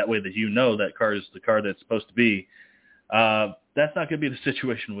my hand. That way that that card is the card that's supposed to be. That's not going to be the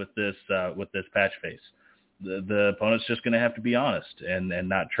situation with this Patchface. The opponent's just going to have to be honest and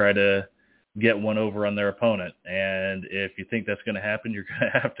not try to get one over on their opponent. And if you think that's going to happen, you're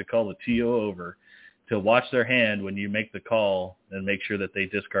going to have to call the TO over to watch their hand when you make the call and make sure that they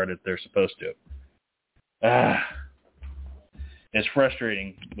discard it they're supposed to. It's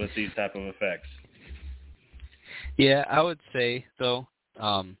frustrating with these type of effects. Yeah, I would say, though,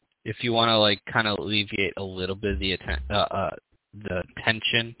 if you want to, like, kind of alleviate a little bit of the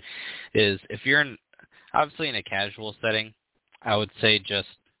tension, is if you're obviously in a casual setting, I would say just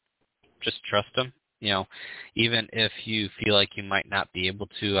trust them. Even if you feel like you might not be able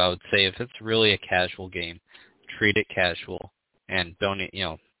to, I would say if it's really a casual game, treat it casual and don't,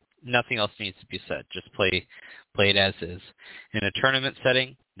 nothing else needs to be said. Just play it as is. In a tournament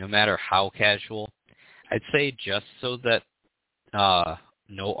setting, no matter how casual, I'd say just so that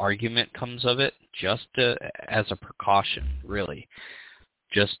no argument comes of it, just as a precaution, really.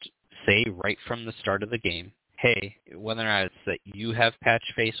 Just say right from the start of the game, hey, whether or not it's that you have patch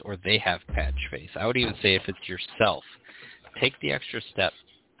face or they have patch face. I would even say if it's yourself, take the extra step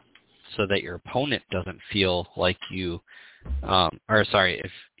so that your opponent doesn't feel like you,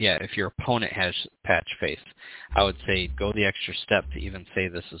 if your opponent has patch face, I would say go the extra step to even say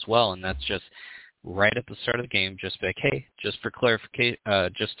this as well, and that's just right at the start of the game, just be like, hey, just for clarification,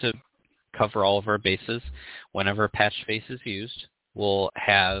 just to cover all of our bases, whenever patch face is used, we'll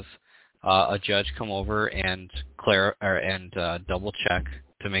have a judge come over and double check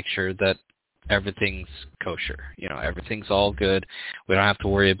to make sure that everything's kosher. Everything's all good. We don't have to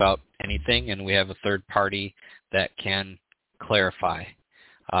worry about anything, and we have a third party that can clarify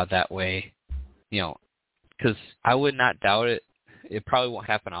that way. Because I would not doubt it. It probably won't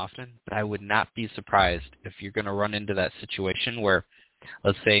happen often, but I would not be surprised if you're going to run into that situation where,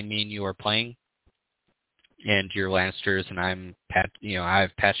 let's say, me and you are playing, and you're Lannisters, and I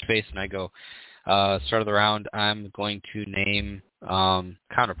have patch face, and I go, start of the round, I'm going to name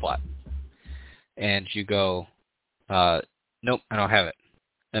Counterplot, and you go, nope, I don't have it,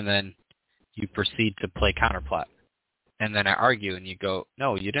 and then you proceed to play Counterplot, and then I argue, and you go,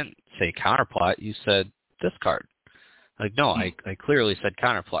 no, you didn't say Counterplot, you said this card. Like, no, I clearly said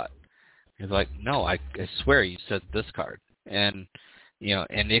Counterplot. He's like, no, I swear you said this card, and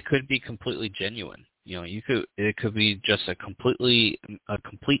and it could be completely genuine. It could be just a complete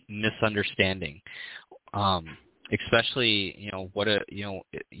misunderstanding. Especially,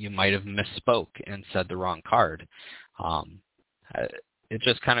 you might have misspoke and said the wrong card. It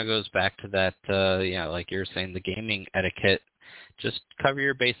just kind of goes back to that, like you're saying, the gaming etiquette. Just cover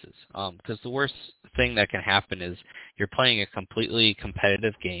your bases. Because the worst thing that can happen is you're playing a completely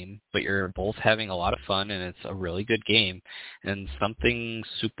competitive game, but you're both having a lot of fun, and it's a really good game, and something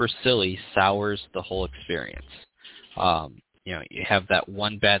super silly sours the whole experience. You have that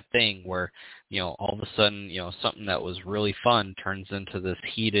one bad thing where, all of a sudden, something that was really fun turns into this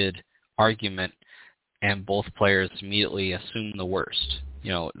heated argument, and both players immediately assume the worst.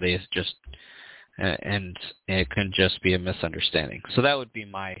 They just, and it can just be a misunderstanding. So that would be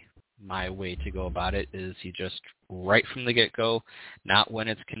my way to go about it, is you just right from the get-go, not when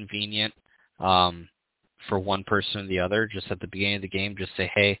it's convenient for one person or the other, just at the beginning of the game, just say,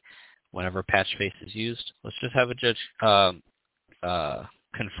 hey, whenever patch face is used, let's just have a judge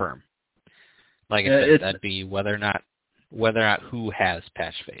confirm. Like I said, that'd be whether or not who has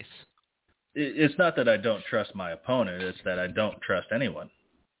patch face. It's not that I don't trust my opponent, it's that I don't trust anyone.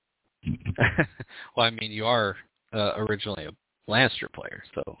 Well, I mean, you are originally a Lannister player,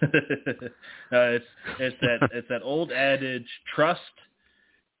 so it's that old adage: trust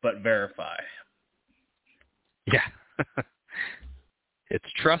but verify. Yeah, it's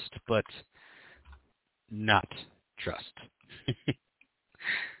trust but not trust.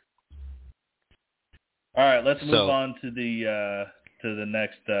 All right, let's move on to the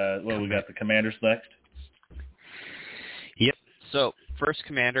next. We got the commanders next. Yep. So first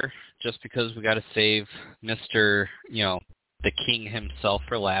commander, just because we got to save Mr. The king himself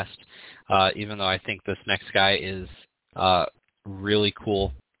for last, even though I think this next guy is really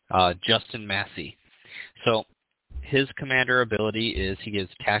cool, Justin Massey. So his commander ability is he gives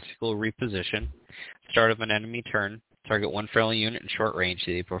tactical reposition. Start of an enemy turn, target one friendly unit in short range.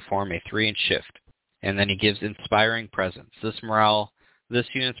 They perform a 3-inch shift. And then he gives inspiring presence. This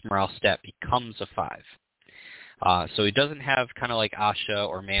unit's morale stat becomes a 5. So he doesn't have kind of like Asha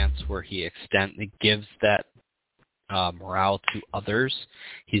or Mance where he gives that morale to others.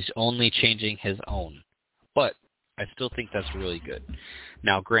 He's only changing his own. But I still think that's really good.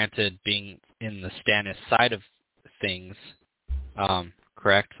 Now, granted, being in the Stannis side of things,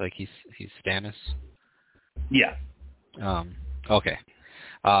 correct? Like he's Stannis? Yeah. Okay.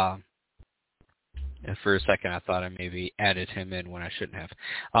 And for a second, I thought I maybe added him in when I shouldn't have.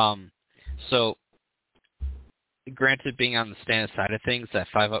 So, granted, being on the Stannis side of things, that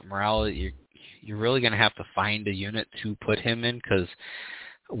 5-up morale, you're really going to have to find a unit to put him in, because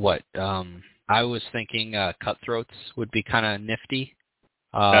I was thinking Cutthroats would be kind of nifty.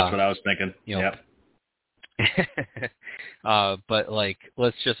 That's what I was thinking. Yeah. But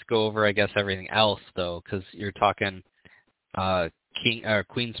let's just go over, I guess, everything else though, because you're talking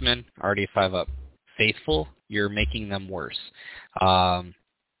Queensmen, already 5-up. Faithful, you're making them worse.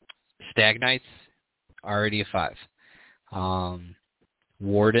 Stag Knights, already a 5.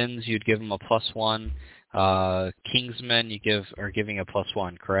 Wardens, you'd give them a +1. Kingsmen, are giving a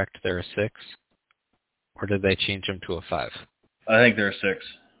 +1, correct? They're a 6, or did they change them to a 5? I think they're a 6.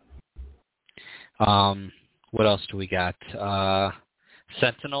 What else do we got?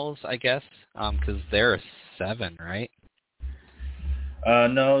 Sentinels, I guess, because they're a 7, right?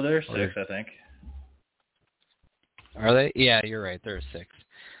 No, they're 6, I think. Are they? Yeah, you're right. They're a 6.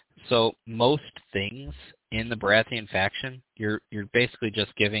 So most things in the Baratheon faction, you're basically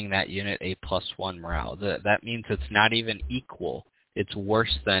just giving that unit a +1 morale. That means it's not even equal. It's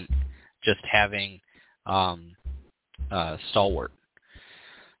worse than just having Stalwart.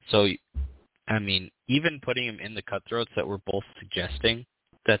 So, I mean, even putting him in the Cutthroats that we're both suggesting,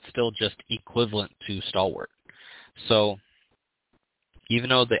 that's still just equivalent to Stalwart. So, even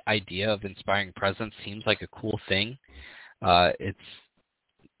though the idea of inspiring presence seems like a cool thing, it's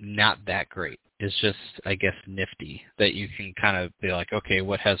not that great. It's just, I guess, nifty that you can kind of be like, okay,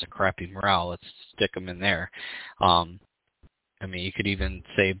 what has a crappy morale? Let's stick them in there. I mean, you could even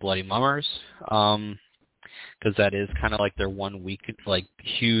say Bloody Mummers, because that is kind of like their one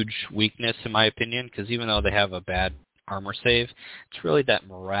huge weakness, in my opinion, because even though they have a bad armor save, it's really that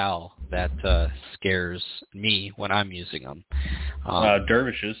morale that scares me when I'm using them.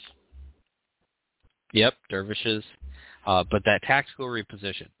 Dervishes. Yep, Dervishes. But that tactical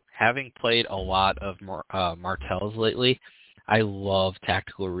reposition, having played a lot of Martells lately, I love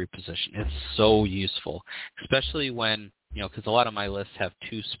tactical reposition. It's so useful, especially when, because a lot of my lists have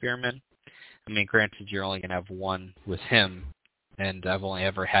 2 spearmen. I mean, granted, you're only going to have 1 with him, and I've only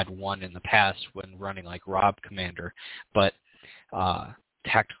ever had 1 in the past when running like Rob Commander. But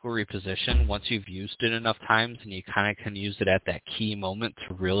tactical reposition, once you've used it enough times and you kind of can use it at that key moment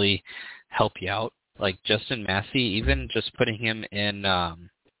to really help you out. Like Justin Massey, even just putting him in,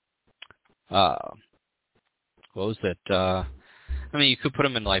 what was it? I mean, you could put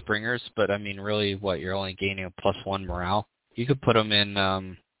him in Lightbringers, but I mean, really, you're only gaining a +1 morale. You could put him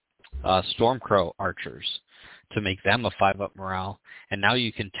in Stormcrow Archers to make them a 5-up morale, and now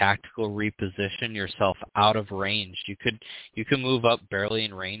you can tactical reposition yourself out of range. You could move up barely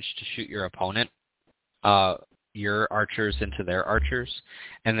in range to shoot your opponent, your archers into their archers,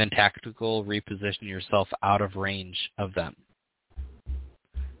 and then tactical reposition yourself out of range of them.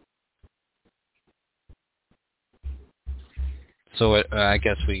 So I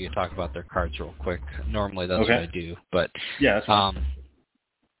guess we could talk about their cards real quick. Normally that's what I do, but yeah, that's fine.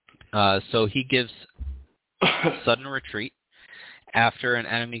 So he gives sudden retreat. After an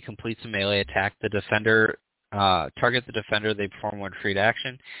enemy completes a melee attack, the defender target the defender, they perform one retreat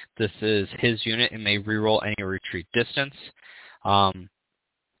action. This is his unit and may reroll any retreat distance.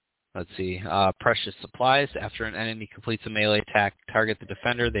 Let's see. Precious supplies. After an enemy completes a melee attack, target the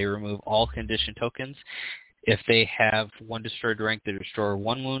defender, they remove all condition tokens. If they have 1 destroyed rank, they restore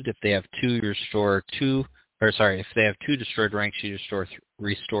 1 wound. If they have 2, you restore 2. If they have 2 destroyed ranks, you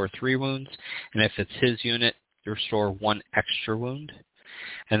restore 3 wounds. And if it's his unit, you restore 1 extra wound.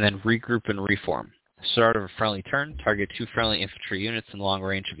 And then regroup and reform. Start of a friendly turn, target 2 friendly infantry units in long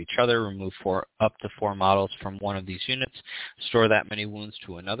range of each other. Remove up to 4 models from one of these units. Store that many wounds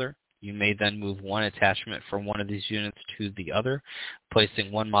to another. You may then move 1 attachment from one of these units to the other,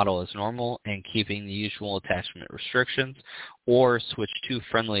 placing 1 model as normal and keeping the usual attachment restrictions, or switch 2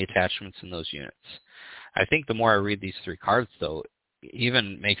 friendly attachments in those units. I think the more I read these 3 cards, though, it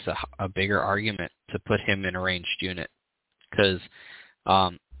even makes a bigger argument to put him in a ranged unit, because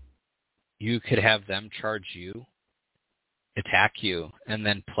you could have them charge you, attack you, and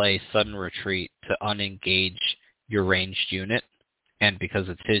then play sudden retreat to unengage your ranged unit. And because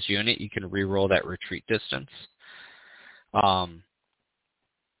it's his unit, you can reroll that retreat distance. What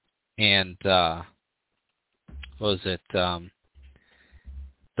was it? The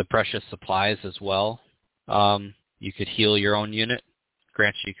precious supplies as well. You could heal your own unit.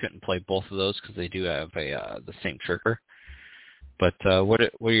 Granted, you couldn't play both of those because they do have the same trigger. But what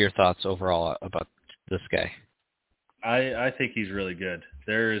are your thoughts overall about this guy? I think he's really good.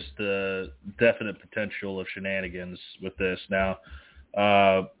 There is the definite potential of shenanigans with this. Now,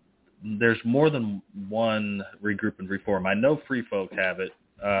 there's more than one regroup and reform. I know Free Folk have it.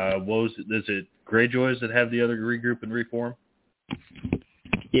 Is it Greyjoys that have the other regroup and reform?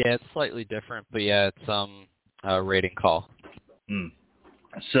 Yeah, it's slightly different, but yeah, it's rating call.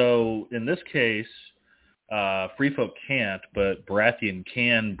 So in this case, Free Folk can't, but Baratheon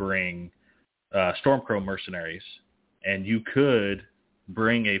can bring Stormcrow mercenaries, and you could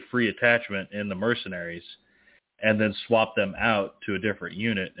bring a free attachment in the mercenaries and then swap them out to a different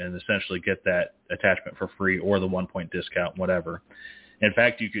unit and essentially get that attachment for free or the 1-point discount, whatever. In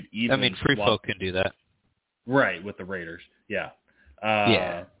fact, you could even Free Folk can do that. Right, with the Raiders. Yeah.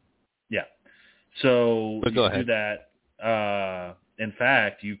 Yeah. So but you could do that. In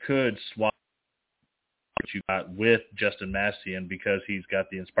fact, you could swap what you got with Justin Mastian because he's got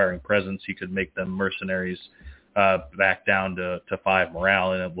the inspiring presence. He could make them mercenaries back down to 5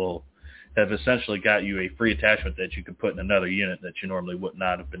 morale, and it will have essentially got you a free attachment that you could put in another unit that you normally would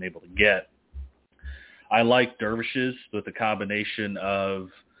not have been able to get. I like dervishes with the combination of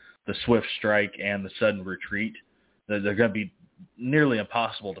the swift strike and the sudden retreat. They're going to be nearly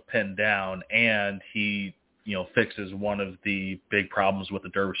impossible to pin down, and he fixes one of the big problems with the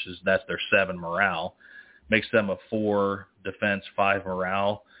dervishes. That's their 7 morale. Makes them a 4 defense, 5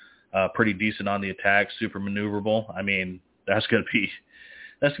 morale. Pretty decent on the attack, super maneuverable. I mean, that's going to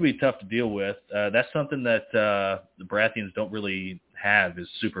be tough to deal with. That's something that the Baratheons don't really have is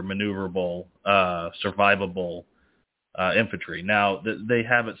super maneuverable, survivable infantry. Now, they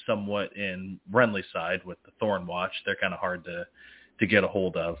have it somewhat in Renly's side with the Thorn Watch. They're kind of hard to get a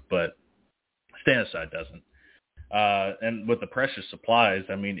hold of, but Stannis' side doesn't. And with the precious supplies,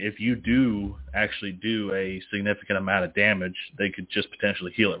 I mean, if you do actually do a significant amount of damage, they could just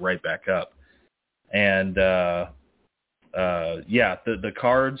potentially heal it right back up. And the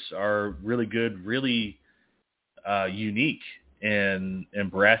cards are really good, really unique in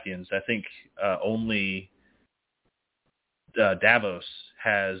Baratheons. I think only Davos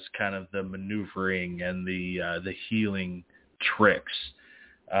has kind of the maneuvering and the healing tricks.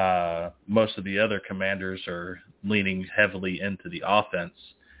 Most of the other commanders are leaning heavily into the offense.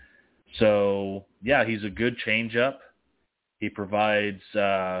 So, yeah, he's a good change-up. He provides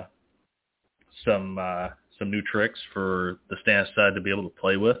some new tricks for the Stannis side to be able to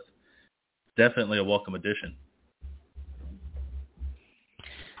play with. Definitely a welcome addition.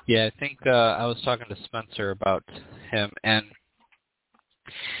 Yeah, I think I was talking to Spencer about him, and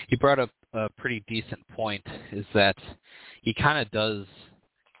he brought up a pretty decent point, is that he kind of does,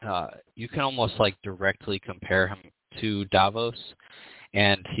 you can almost like directly compare him to Davos,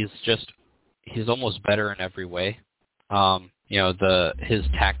 and he's almost better in every way. His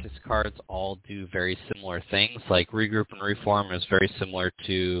tactics cards all do very similar things. Like Regroup and Reform is very similar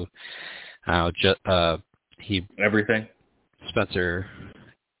to everything. Spencer.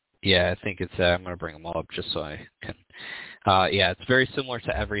 Yeah, I think it's. I'm going to bring them all up just so I can. It's very similar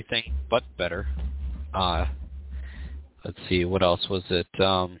to everything, but better. Let's see, what else was it?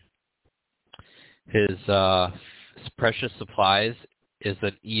 His precious supplies is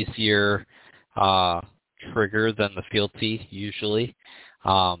an easier trigger than the fealty usually,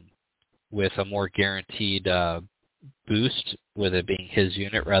 with a more guaranteed boost, with it being his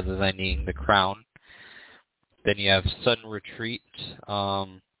unit rather than needing the crown. Then you have sudden retreat.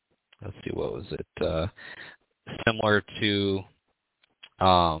 Let's see, what was it? Similar to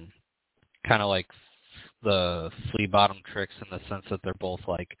kind of like the flea bottom tricks in the sense that they're both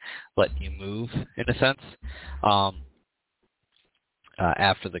like letting you move in a sense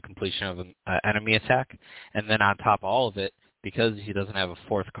after the completion of an enemy attack. And then on top of all of it, because he doesn't have a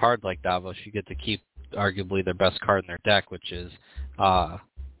 4th card like Davos, you get to keep arguably their best card in their deck, which is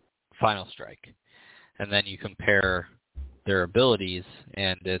Final Strike. And then you compare their abilities,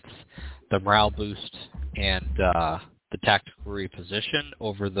 and it's the morale boost and the tactical reposition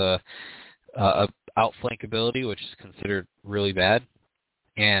over the outflank ability, which is considered really bad,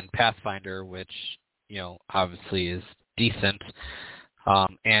 and Pathfinder, which obviously is decent,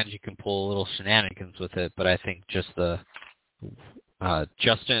 and you can pull a little shenanigans with it. But I think just the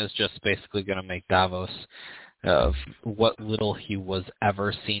Justin is just basically going to make Davos, of what little he was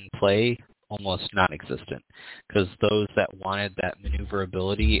ever seen play, almost non-existent, because those that wanted that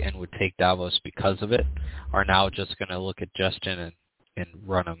maneuverability and would take Davos because of it are now just going to look at Justin and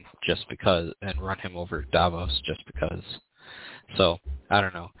run him just because, and run him over Davos just because. So I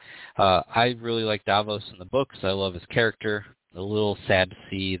don't know. I really like Davos in the books. I love his character. A little sad to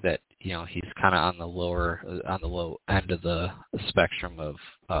see that he's kind of on the low end of the spectrum of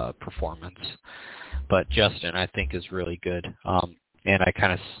performance. But Justin, I think, is really good. And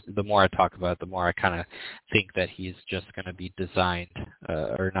the more I talk about it, the more I kind of think that he's just going to be designed,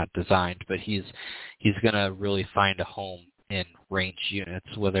 or not designed, but he's going to really find a home in ranged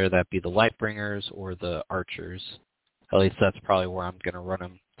units, whether that be the Lightbringers or the Archers. At least that's probably where I'm going to run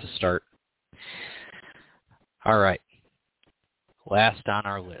them to start. All right. Last on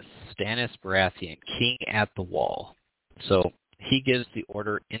our list, Stannis Baratheon, King at the Wall. So he gives the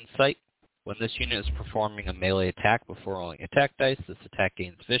order Insight. When this unit is performing a melee attack before rolling attack dice, this attack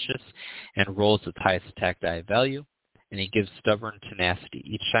gains Vicious and rolls its highest attack die value. And he gives Stubborn Tenacity.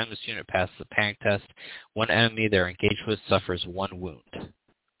 Each time this unit passes the panic test, one enemy they're engaged with suffers 1 wound.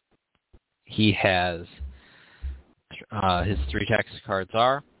 He has his 3 tactics cards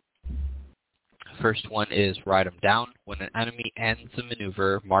are, first one is Ride 'em Down. When an enemy ends a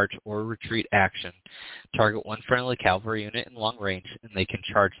maneuver, march, or retreat action, target one friendly cavalry unit in long range, and they can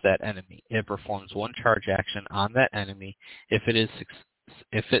charge that enemy. It performs 1 charge action on that enemy if it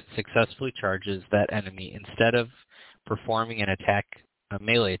successfully charges that enemy. Instead of performing a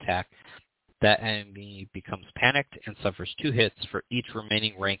melee attack, that enemy becomes panicked and suffers 2 hits for each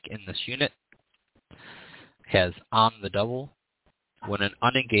remaining rank in this unit. Has On the Double. When an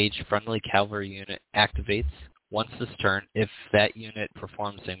unengaged friendly cavalry unit activates, once this turn, if that unit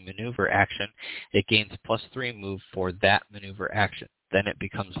performs a maneuver action, it gains +3 move for that maneuver action. Then it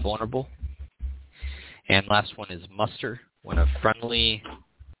becomes vulnerable. And last one is Muster. When a friendly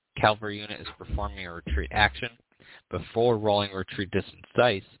cavalry unit is performing a retreat action, before rolling retreat distance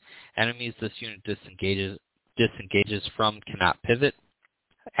dice, enemies this unit disengages from cannot pivot.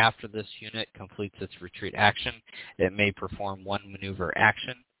 After this unit completes its retreat action, it may perform 1 maneuver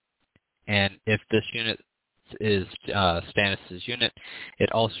action. And if this unit is Stannis' unit,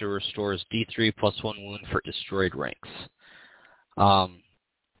 it also restores D3 +1 wound for destroyed ranks.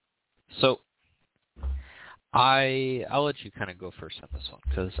 So I'll let you kind of go first on this one,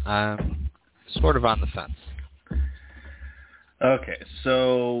 because I'm sort of on the fence. Okay,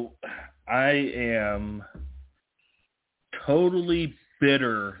 so I am totally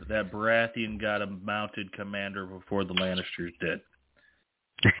bitter that Baratheon got a mounted commander before the Lannisters did.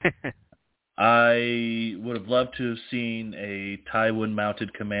 I would have loved to have seen a Tywin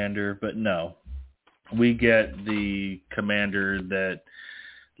mounted commander, but no. We get the commander that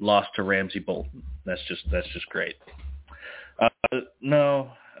lost to Ramsay Bolton. That's just great.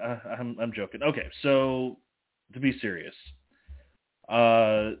 No, I'm joking. Okay, so to be serious,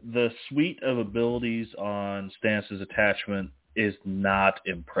 the suite of abilities on Stannis' attachment is not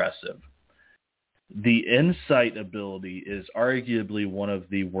impressive. The Insight ability is arguably one of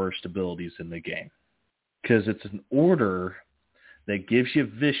the worst abilities in the game, because it's an order that gives you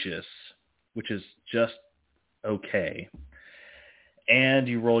Vicious, which is just okay, and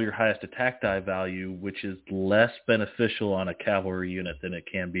you roll your highest attack die value, which is less beneficial on a cavalry unit than it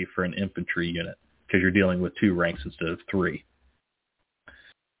can be for an infantry unit, because you're dealing with 2 ranks instead of 3.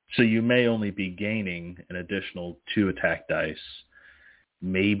 So you may only be gaining an additional 2 attack dice,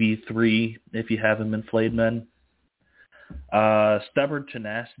 maybe 3 if you have them in Flayed Men. Stubborn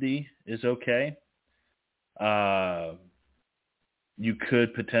Tenacity is okay. You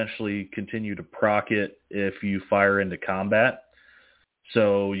could potentially continue to proc it if you fire into combat.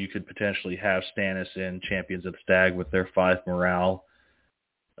 So you could potentially have Stannis in Champions of the Stag with their 5 morale.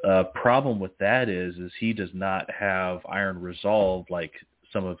 Problem with that is he does not have Iron Resolve like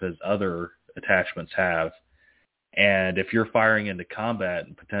some of his other attachments have. And if you're firing into combat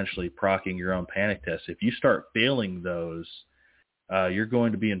and potentially proccing your own panic test, if you start failing those, you're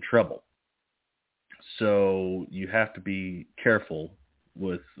going to be in trouble. So you have to be careful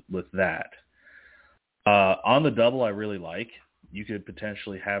with that. On the double, I really like. You could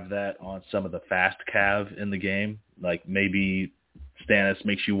potentially have that on some of the fast cav in the game. Like maybe Stannis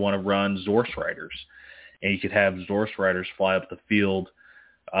makes you want to run Zorse Riders, and you could have Zorse Riders fly up the field.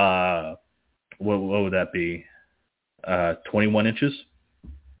 What would that be? 21 inches?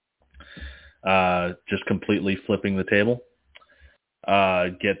 Just completely flipping the table.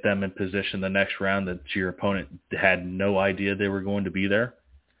 Get them in position the next round that your opponent had no idea they were going to be there.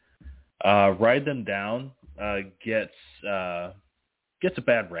 Ride them down gets a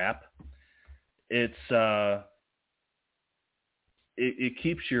bad rap. It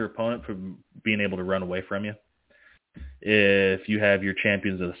keeps your opponent from being able to run away from you. If you have your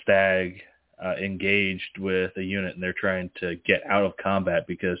Champions of the Stag engaged with a unit and they're trying to get out of combat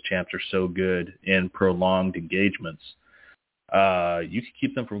because champs are so good in prolonged engagements, you can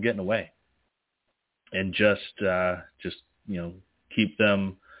keep them from getting away, and just keep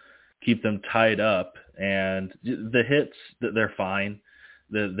them tied up. And the hits, they're fine.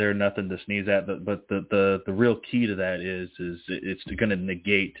 They're nothing to sneeze at. But the real key to that is it's going to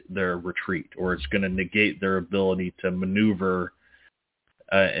negate their retreat, or it's going to negate their ability to maneuver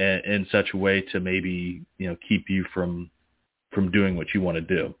in such a way to maybe keep you from from doing what you want to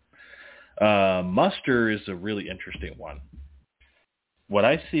do. Muster is a really interesting one. What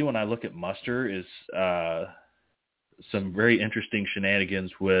I see when I look at Muster is some very interesting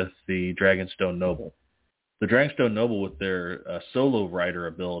shenanigans with the Dragonstone Noble. The Dragonstone Noble, with their solo rider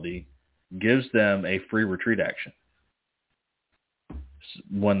ability, gives them a free retreat action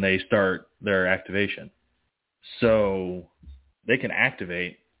when they start their activation. So they can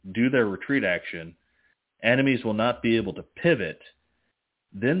activate, do their retreat action, enemies will not be able to pivot,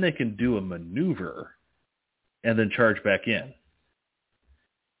 then they can do a maneuver and then charge back in.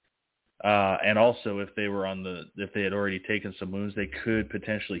 And also, if they had already taken some wounds, they could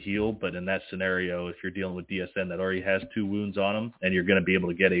potentially heal. But in that scenario, if you're dealing with DSN that already has 2 wounds on them, and you're going to be able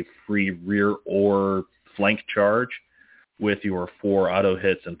to get a free rear or flank charge with your 4 auto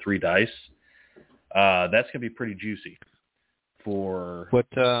hits and 3 dice, that's going to be pretty juicy. For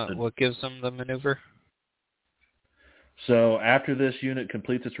what gives them the maneuver? So after this unit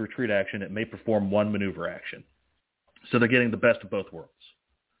completes its retreat action, it may perform 1 maneuver action. So they're getting the best of both worlds.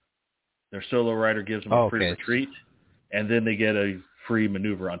 Their solo rider gives them a free retreat, and then they get a free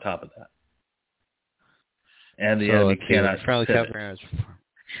maneuver on top of that. And the enemy cannot pivot.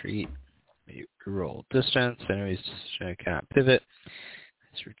 Retreat, you roll distance, enemies cannot pivot.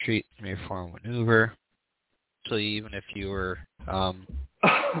 This retreat may perform maneuver. Actually, even if you were, the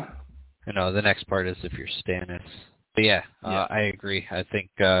next part is if you're Stannis. But yeah. I agree. I think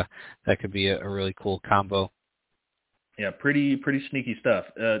that could be a really cool combo. Yeah, pretty sneaky stuff.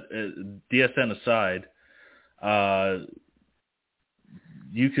 DSN aside,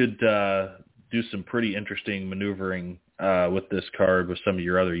 you could do some pretty interesting maneuvering with this card with some of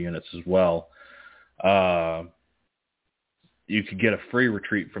your other units as well. You could get a free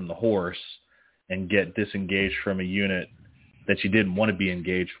retreat from the horse and get disengaged from a unit that you didn't want to be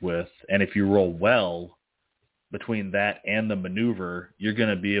engaged with. And if you roll well between that and the maneuver, you're going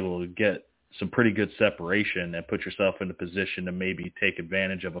to be able to get some pretty good separation and put yourself in a position to maybe take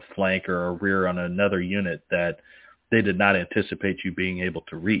advantage of a flank or a rear on another unit that they did not anticipate you being able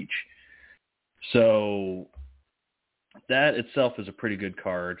to reach. So that itself is a pretty good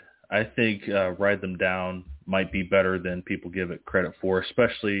card. I think Ride Them Down might be better than people give it credit for,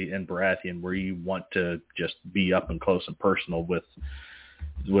 especially in Baratheon, where you want to just be up and close and personal with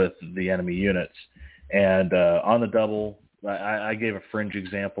the enemy units. And on the double, I gave a fringe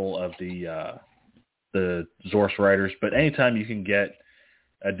example of the Zorse riders, but anytime you can get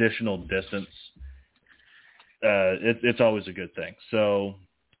additional distance, it's always a good thing. So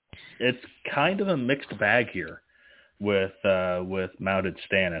it's kind of a mixed bag here with Mounted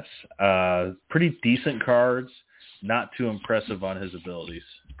Stannis. Pretty decent cards, not too impressive on his abilities.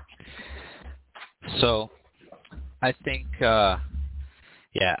 So I think, I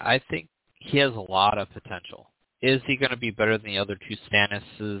think he has a lot of potential. Is he going to be better than the other 2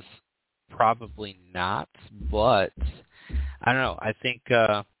 Stannises? Probably not, but I don't know. I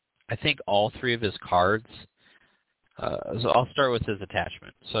think all 3 of his cards. So I'll start with his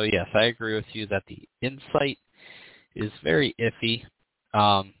attachment. So yes, I agree with you that the insight is very iffy.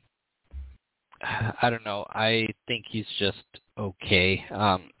 I don't know. I think he's just okay.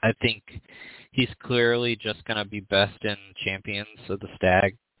 I think he's clearly just going to be best in Champions of the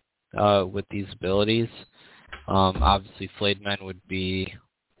Stag with these abilities. Obviously, Flayed Men would be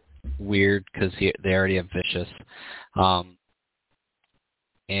weird because they already have Vicious.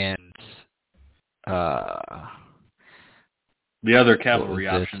 The other cavalry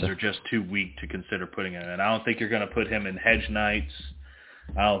options are just too weak to consider putting him in. I don't think you're going to put him in Hedge Knights.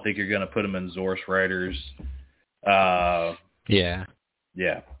 I don't think you're going to put him in Zorse Riders. Yeah.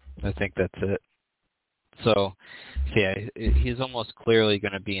 I think that's it. So, yeah, he's almost clearly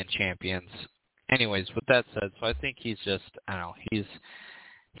going to be in Champions. Anyways, with that said, so I think he's just, I don't know,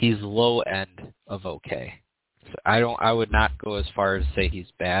 he's low end of okay. So I would not go as far as say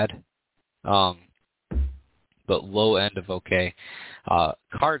he's bad, but low end of okay.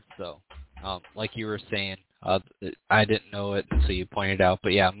 Cards though, like you were saying, I didn't know it until you pointed out,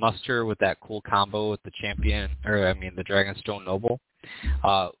 but yeah, Muster with that cool combo with the the Dragonstone Noble,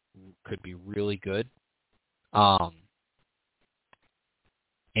 could be really good.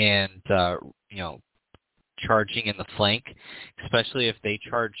 Charging in the flank, especially if they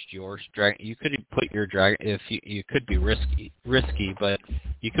charged yours, you could put your dragon. If you could be risky, but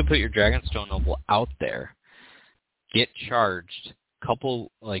you could put your Dragonstone Noble out there, get charged,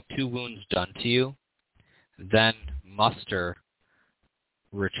 couple 2 wounds done to you, then muster,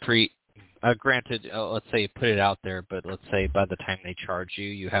 retreat. Granted, let's say you put it out there, but let's say by the time they charge you,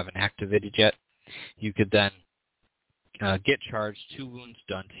 you haven't activated yet. You could then get charged, 2 wounds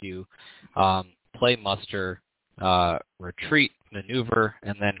done to you, play muster, retreat, maneuver,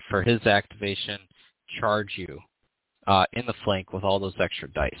 and then for his activation, charge you in the flank with all those extra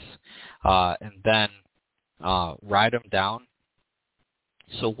dice. And then ride him down.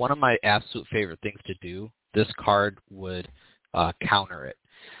 So one of my absolute favorite things to do, this card would counter it.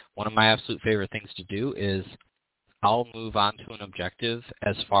 One of my absolute favorite things to do is I'll move on to an objective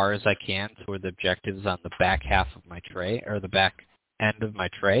as far as I can to where the objective is on the back half of my tray, or the back end of my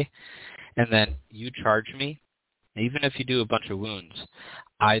tray, and then you charge me. Even if you do a bunch of wounds,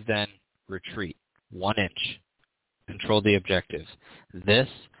 I then retreat 1 inch, control the objective. This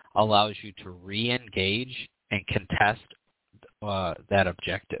allows you to re-engage and contest that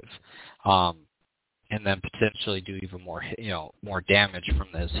objective, and then potentially do even more, more damage from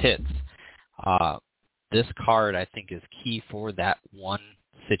those hits. This card, I think, is key for that one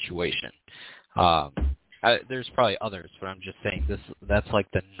situation. There's probably others, but I'm just saying that's like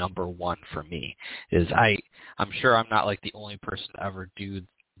the number one for me. I'm sure I'm not like the only person to ever do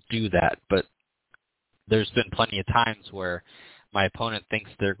that, but there's been plenty of times where my opponent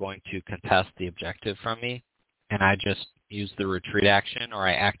thinks they're going to contest the objective from me, and I just use the retreat action, or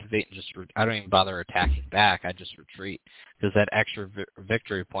I activate and I don't even bother attacking back. I just retreat, because that extra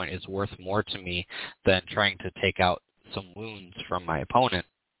victory point is worth more to me than trying to take out some wounds from my opponent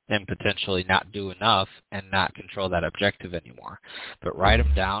and potentially not do enough and not control that objective anymore. But ride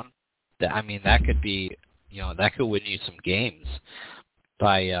them down, that could be, that could win you some games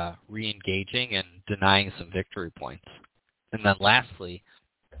by re-engaging and denying some victory points. And then lastly,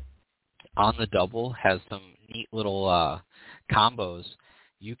 on the double has some neat little combos.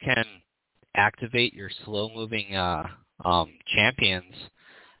 You can activate your slow-moving champions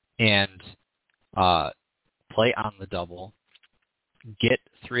and play on the double, get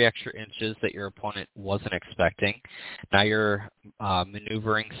 3 extra inches that your opponent wasn't expecting. Now you're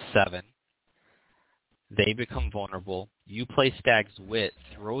maneuvering 7. They become vulnerable. You play Stag's Wit,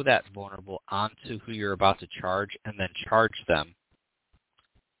 throw that vulnerable onto who you're about to charge, and then charge them.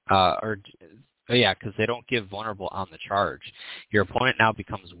 Because they don't give vulnerable on the charge. Your opponent now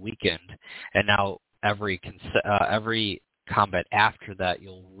becomes weakened, and now every combat after that,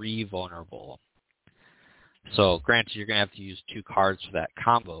 you'll re-vulnerable. So, granted, you're going to have to use 2 cards for that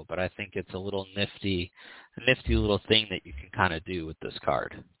combo, but I think it's a little nifty little thing that you can kind of do with this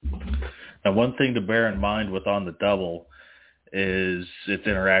card. Now, one thing to bear in mind with On the Double is its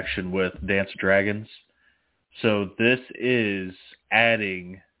interaction with Dance of Dragons. So this is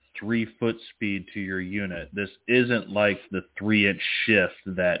adding 3 foot speed to your unit. This isn't like the 3-inch shift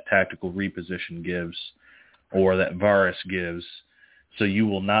that Tactical Reposition gives or that Varus gives. So you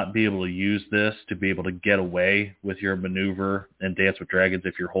will not be able to use this to be able to get away with your maneuver and Dance with Dragons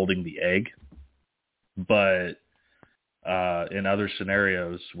if you're holding the egg. But in other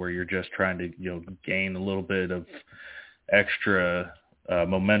scenarios where you're just trying to gain a little bit of extra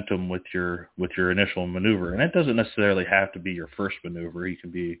momentum with your initial maneuver, and it doesn't necessarily have to be your first maneuver. You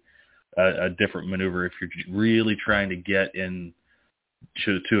can be a different maneuver if you're really trying to get in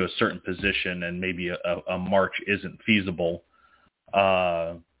to a certain position and maybe a march isn't feasible.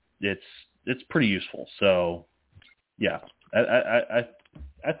 It's pretty useful. So yeah, I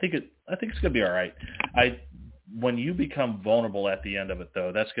think it's gonna be all right. When you become vulnerable at the end of it,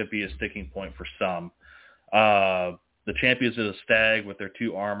 though, that's gonna be a sticking point for some. The champions of the Stag with their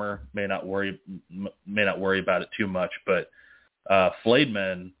 2 armor may not worry about it too much, but Flayed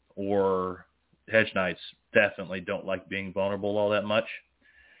Men or Hedge Knights definitely don't like being vulnerable all that much.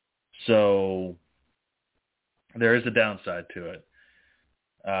 So there is a downside to it.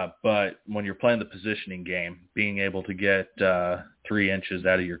 But when you're playing the positioning game, being able to get 3 inches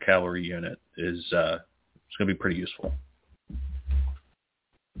out of your cavalry unit is it's going to be pretty useful.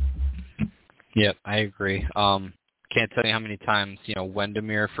 Yep, I agree. Can't tell you how many times,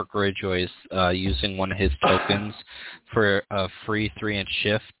 Wendemir for Greyjoy is using one of his tokens for a free 3-inch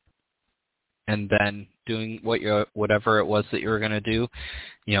shift, and then doing whatever it was that you were going to do,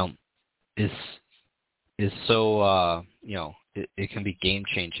 is so, it can be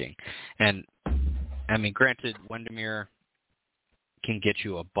game-changing. And, I mean, granted, Wendemir can get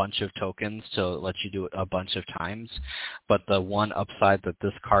you a bunch of tokens to let you do it a bunch of times, but the one upside that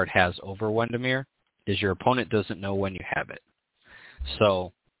this card has over Wendemir is your opponent doesn't know when you have it.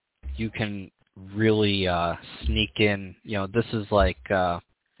 So you can really sneak in, this is like,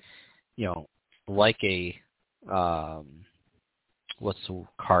 like a, what's the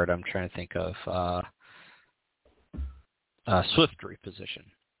card I'm trying to think of? Swift reposition.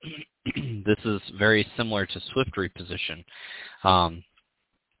 This is very similar to Swift reposition.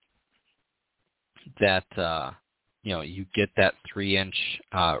 That you get that 3-inch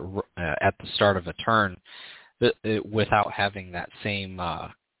at the start of a turn, without having that same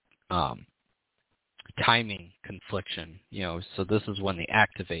timing confliction. So this is when they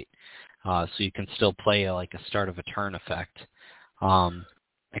activate. So you can still play like a start of a turn effect,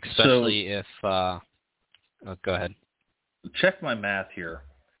 especially if. Go ahead. Check my math here.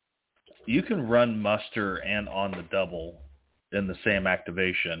 You can run muster and on the double in the same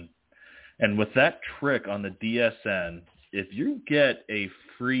activation. And with that trick on the DSN, if you get a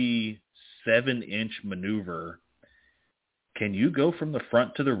free 7-inch maneuver, can you go from the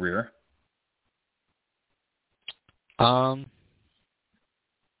front to the rear? Let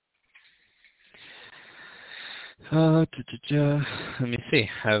me see.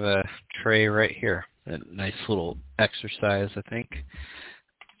 I have a tray right here. A nice little exercise, I think.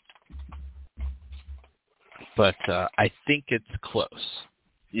 But I think it's close.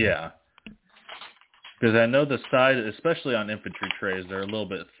 Yeah. Because I know the side, especially on infantry trays, they're a little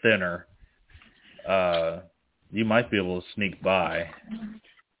bit thinner. You might be able to sneak by.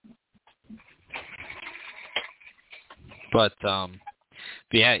 But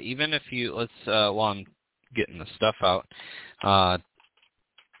yeah, even if you, while I'm getting the stuff out,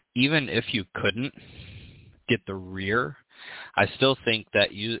 even if you couldn't get the rear, I still think that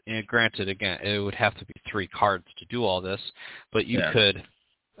granted, again, it would have to be 3 cards to do all this, but you could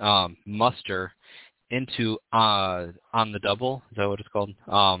muster into on the double. Is that what it's called?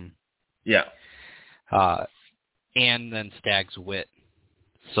 Yeah. And then Stag's Wit.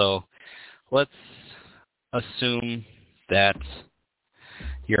 So let's assume that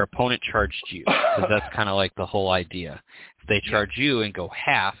your opponent charged you, because that's kind of like the whole idea. If they charge you and go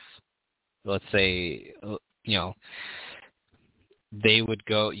half, let's say, they would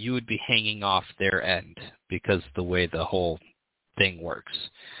go, you would be hanging off their end because the way the whole thing works.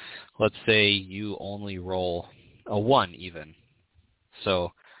 Let's say you only roll a 1 even.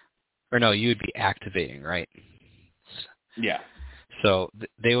 So, or no, you would be activating, right? Yeah. So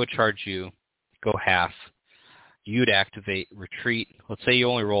they would charge you, go half. You'd activate, retreat. Let's say you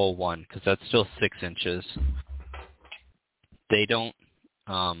only roll 1 because that's still 6 inches. They don't,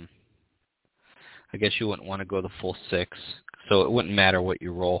 I guess you wouldn't want to go the full 6. So it wouldn't matter what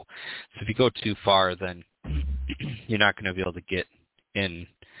you roll. So if you go too far, then you're not going to be able to get in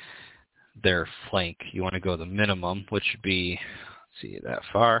their flank. You want to go the minimum, which would be, let's see, that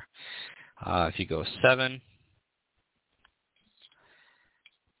far. If you go 7,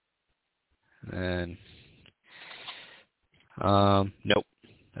 then nope.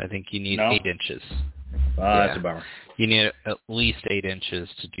 I think you need 8 inches. That's a bummer. You need at least 8 inches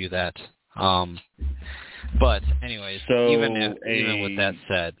to do that. But anyways, so even with that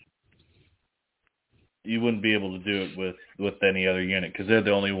said, you wouldn't be able to do it with any other unit because they're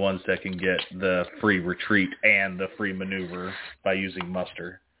the only ones that can get the free retreat and the free maneuver by using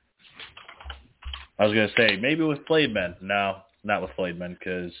muster. I was going to say maybe with flayed men. No, not with flayed men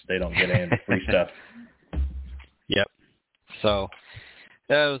because they don't get any of the free stuff. Yep. So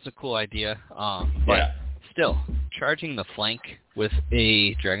that was a cool idea. But still, charging the flank with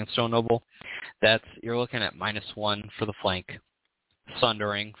a Dragonstone Noble, you're looking at -1 for the flank,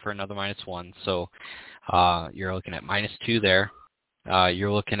 sundering for another -1. So you're looking at -2 there.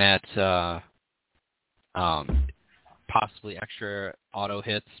 You're looking at possibly extra auto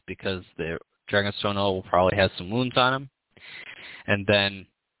hits because the Dragonstone Noble probably has some wounds on him. And then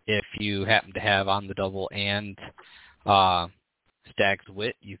if you happen to have on the double and Stag's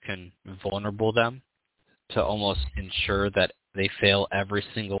Wit, you can vulnerable them to almost ensure that they fail every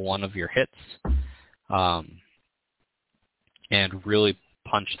single one of your hits, and really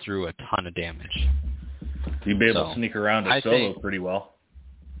punch through a ton of damage. You'd be able to sneak around a solo pretty well.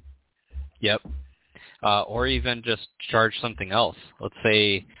 Yep. Or even just charge something else. Let's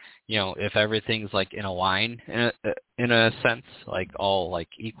say, if everything's like in a line in a sense, like all like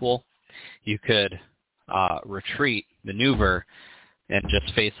equal, you could retreat, maneuver, and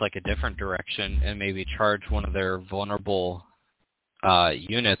just face like a different direction and maybe charge one of their vulnerable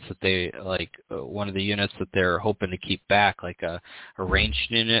units that they like, one of the units that they're hoping to keep back, like a ranged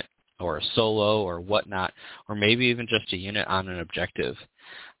unit or a solo or whatnot, or maybe even just a unit on an objective,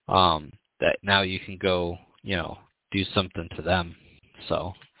 that now you can go, do something to them.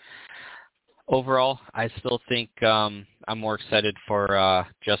 So overall, I still think I'm more excited for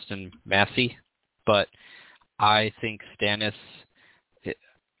Justin Massey, but I think Stannis,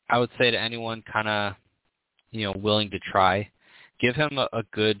 I would say to anyone kind of, willing to try, give him a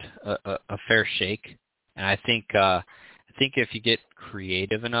good, a fair shake. And I think if you get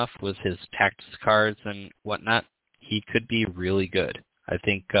creative enough with his tactics cards and whatnot, he could be really good. I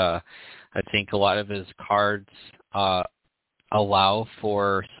think a lot of his cards allow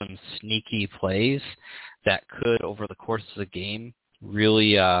for some sneaky plays that could, over the course of the game,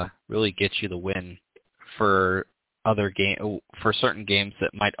 really get you the win for for certain games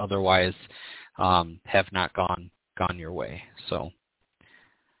that might otherwise have not gone your way. So,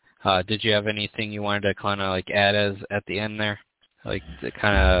 did you have anything you wanted to kind of like add at the end there, like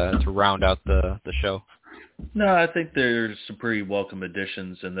to round out the show? No, I think there's some pretty welcome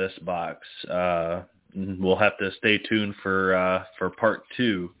additions in this box. We'll have to stay tuned for part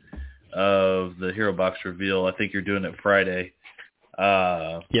 2 of the Hero Box reveal. I think you're doing it Friday.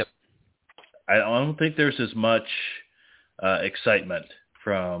 Yep. I don't think there's as much excitement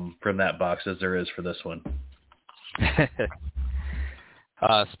from that box as there is for this one.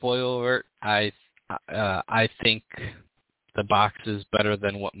 Spoiler alert, I think the box is better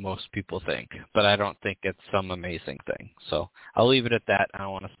than what most people think, but I don't think it's some amazing thing. So I'll leave it at that. I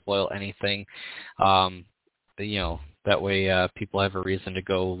don't want to spoil anything. That way people have a reason to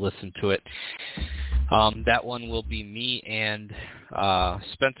go listen to it. That one will be me and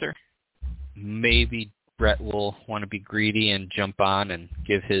Spencer. Maybe Brett will want to be greedy and jump on and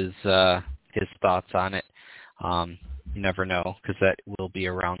give his thoughts on it. You never know, because that will be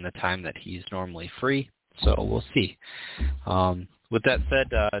around the time that he's normally free. So we'll see. With that said,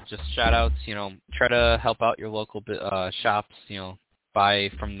 just shout outs, try to help out your local shops,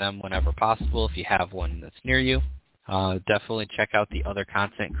 buy from them whenever possible if you have one that's near you. Definitely check out the other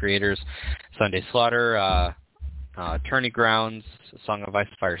content creators, Sunday Slaughter, Tourney Grounds, Song of Ice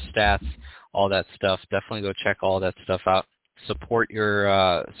Fire Stats, all that stuff. Definitely go check all that stuff out. Support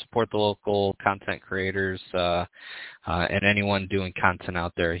the local content creators and anyone doing content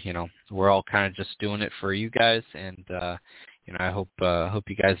out there. We're all kind of just doing it for you guys, and I hope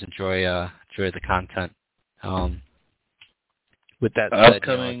you guys enjoy the content. With that said,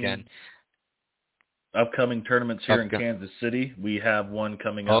 again, upcoming tournaments here in Kansas City. We have one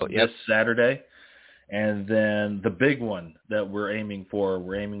coming up this Saturday, and then the big one that we're aiming for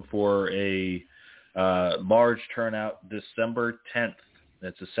a large turnout December 10th.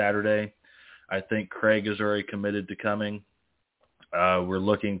 That's a Saturday. I think Craig is already committed to coming. We're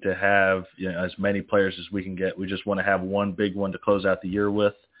looking to have as many players as we can get. We just want to have one big one to close out the year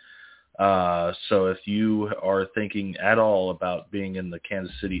with. So if you are thinking at all about being in the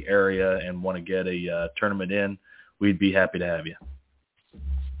Kansas City area and want to get a tournament in, we'd be happy to have you.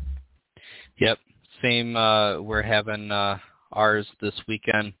 Yep. Same. We're having ours this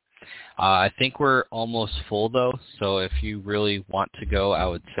weekend. I think we're almost full, though, so if you really want to go, I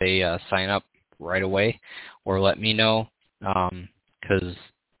would say sign up right away or let me know, because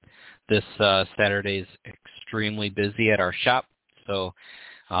this Saturday is extremely busy at our shop. So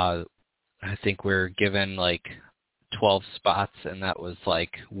I think we're given like 12 spots, and that was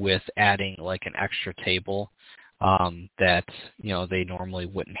like with adding like an extra table that they normally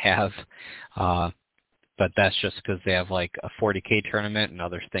wouldn't have. But that's just because they have like a 40K tournament and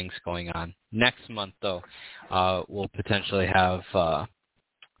other things going on. Next month, though, we'll potentially have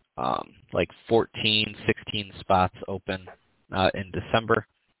like 14, 16 spots open in December.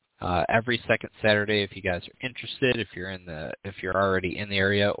 Every second Saturday, if you guys are interested, if you're already in the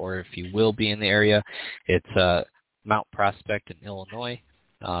area, or if you will be in the area, it's Mount Prospect in Illinois.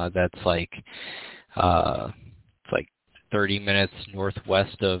 That's like 30 minutes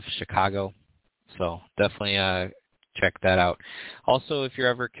northwest of Chicago. So definitely check that out. Also, if you're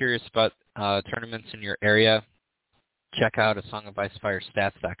ever curious about tournaments in your area, check out a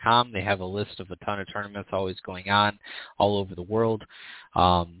songoficefirestats.com. They have a list of a ton of tournaments always going on all over the world.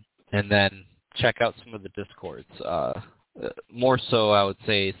 And then check out some of the Discords. More so, I would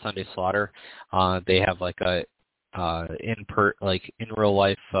say Sunday Slaughter. They have like a in real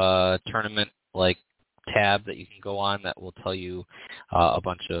life tournament like tab that you can go on that will tell you a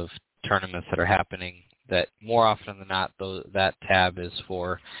bunch of tournaments that are happening. That more often than not, that tab is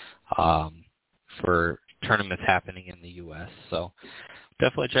for tournaments happening in the U.S. So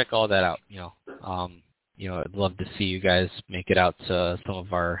definitely check all that out. I'd love to see you guys make it out to some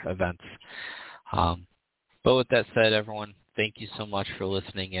of our events. But with that said, everyone, thank you so much for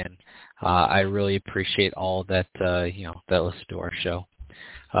listening in. I really appreciate all that that listen to our show.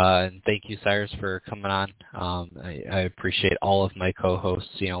 And thank you, Cyrus, for coming on. I appreciate all of my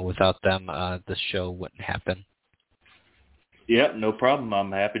co-hosts. Without them, this show wouldn't happen. Yeah, no problem.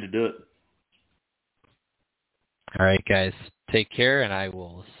 I'm happy to do it. All right, guys. Take care, and I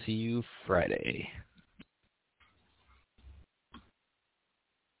will see you Friday.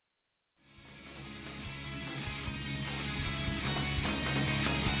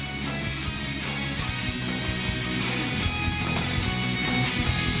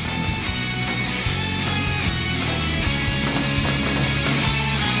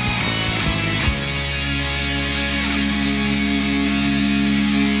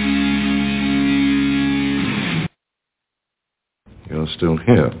 still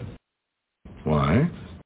here.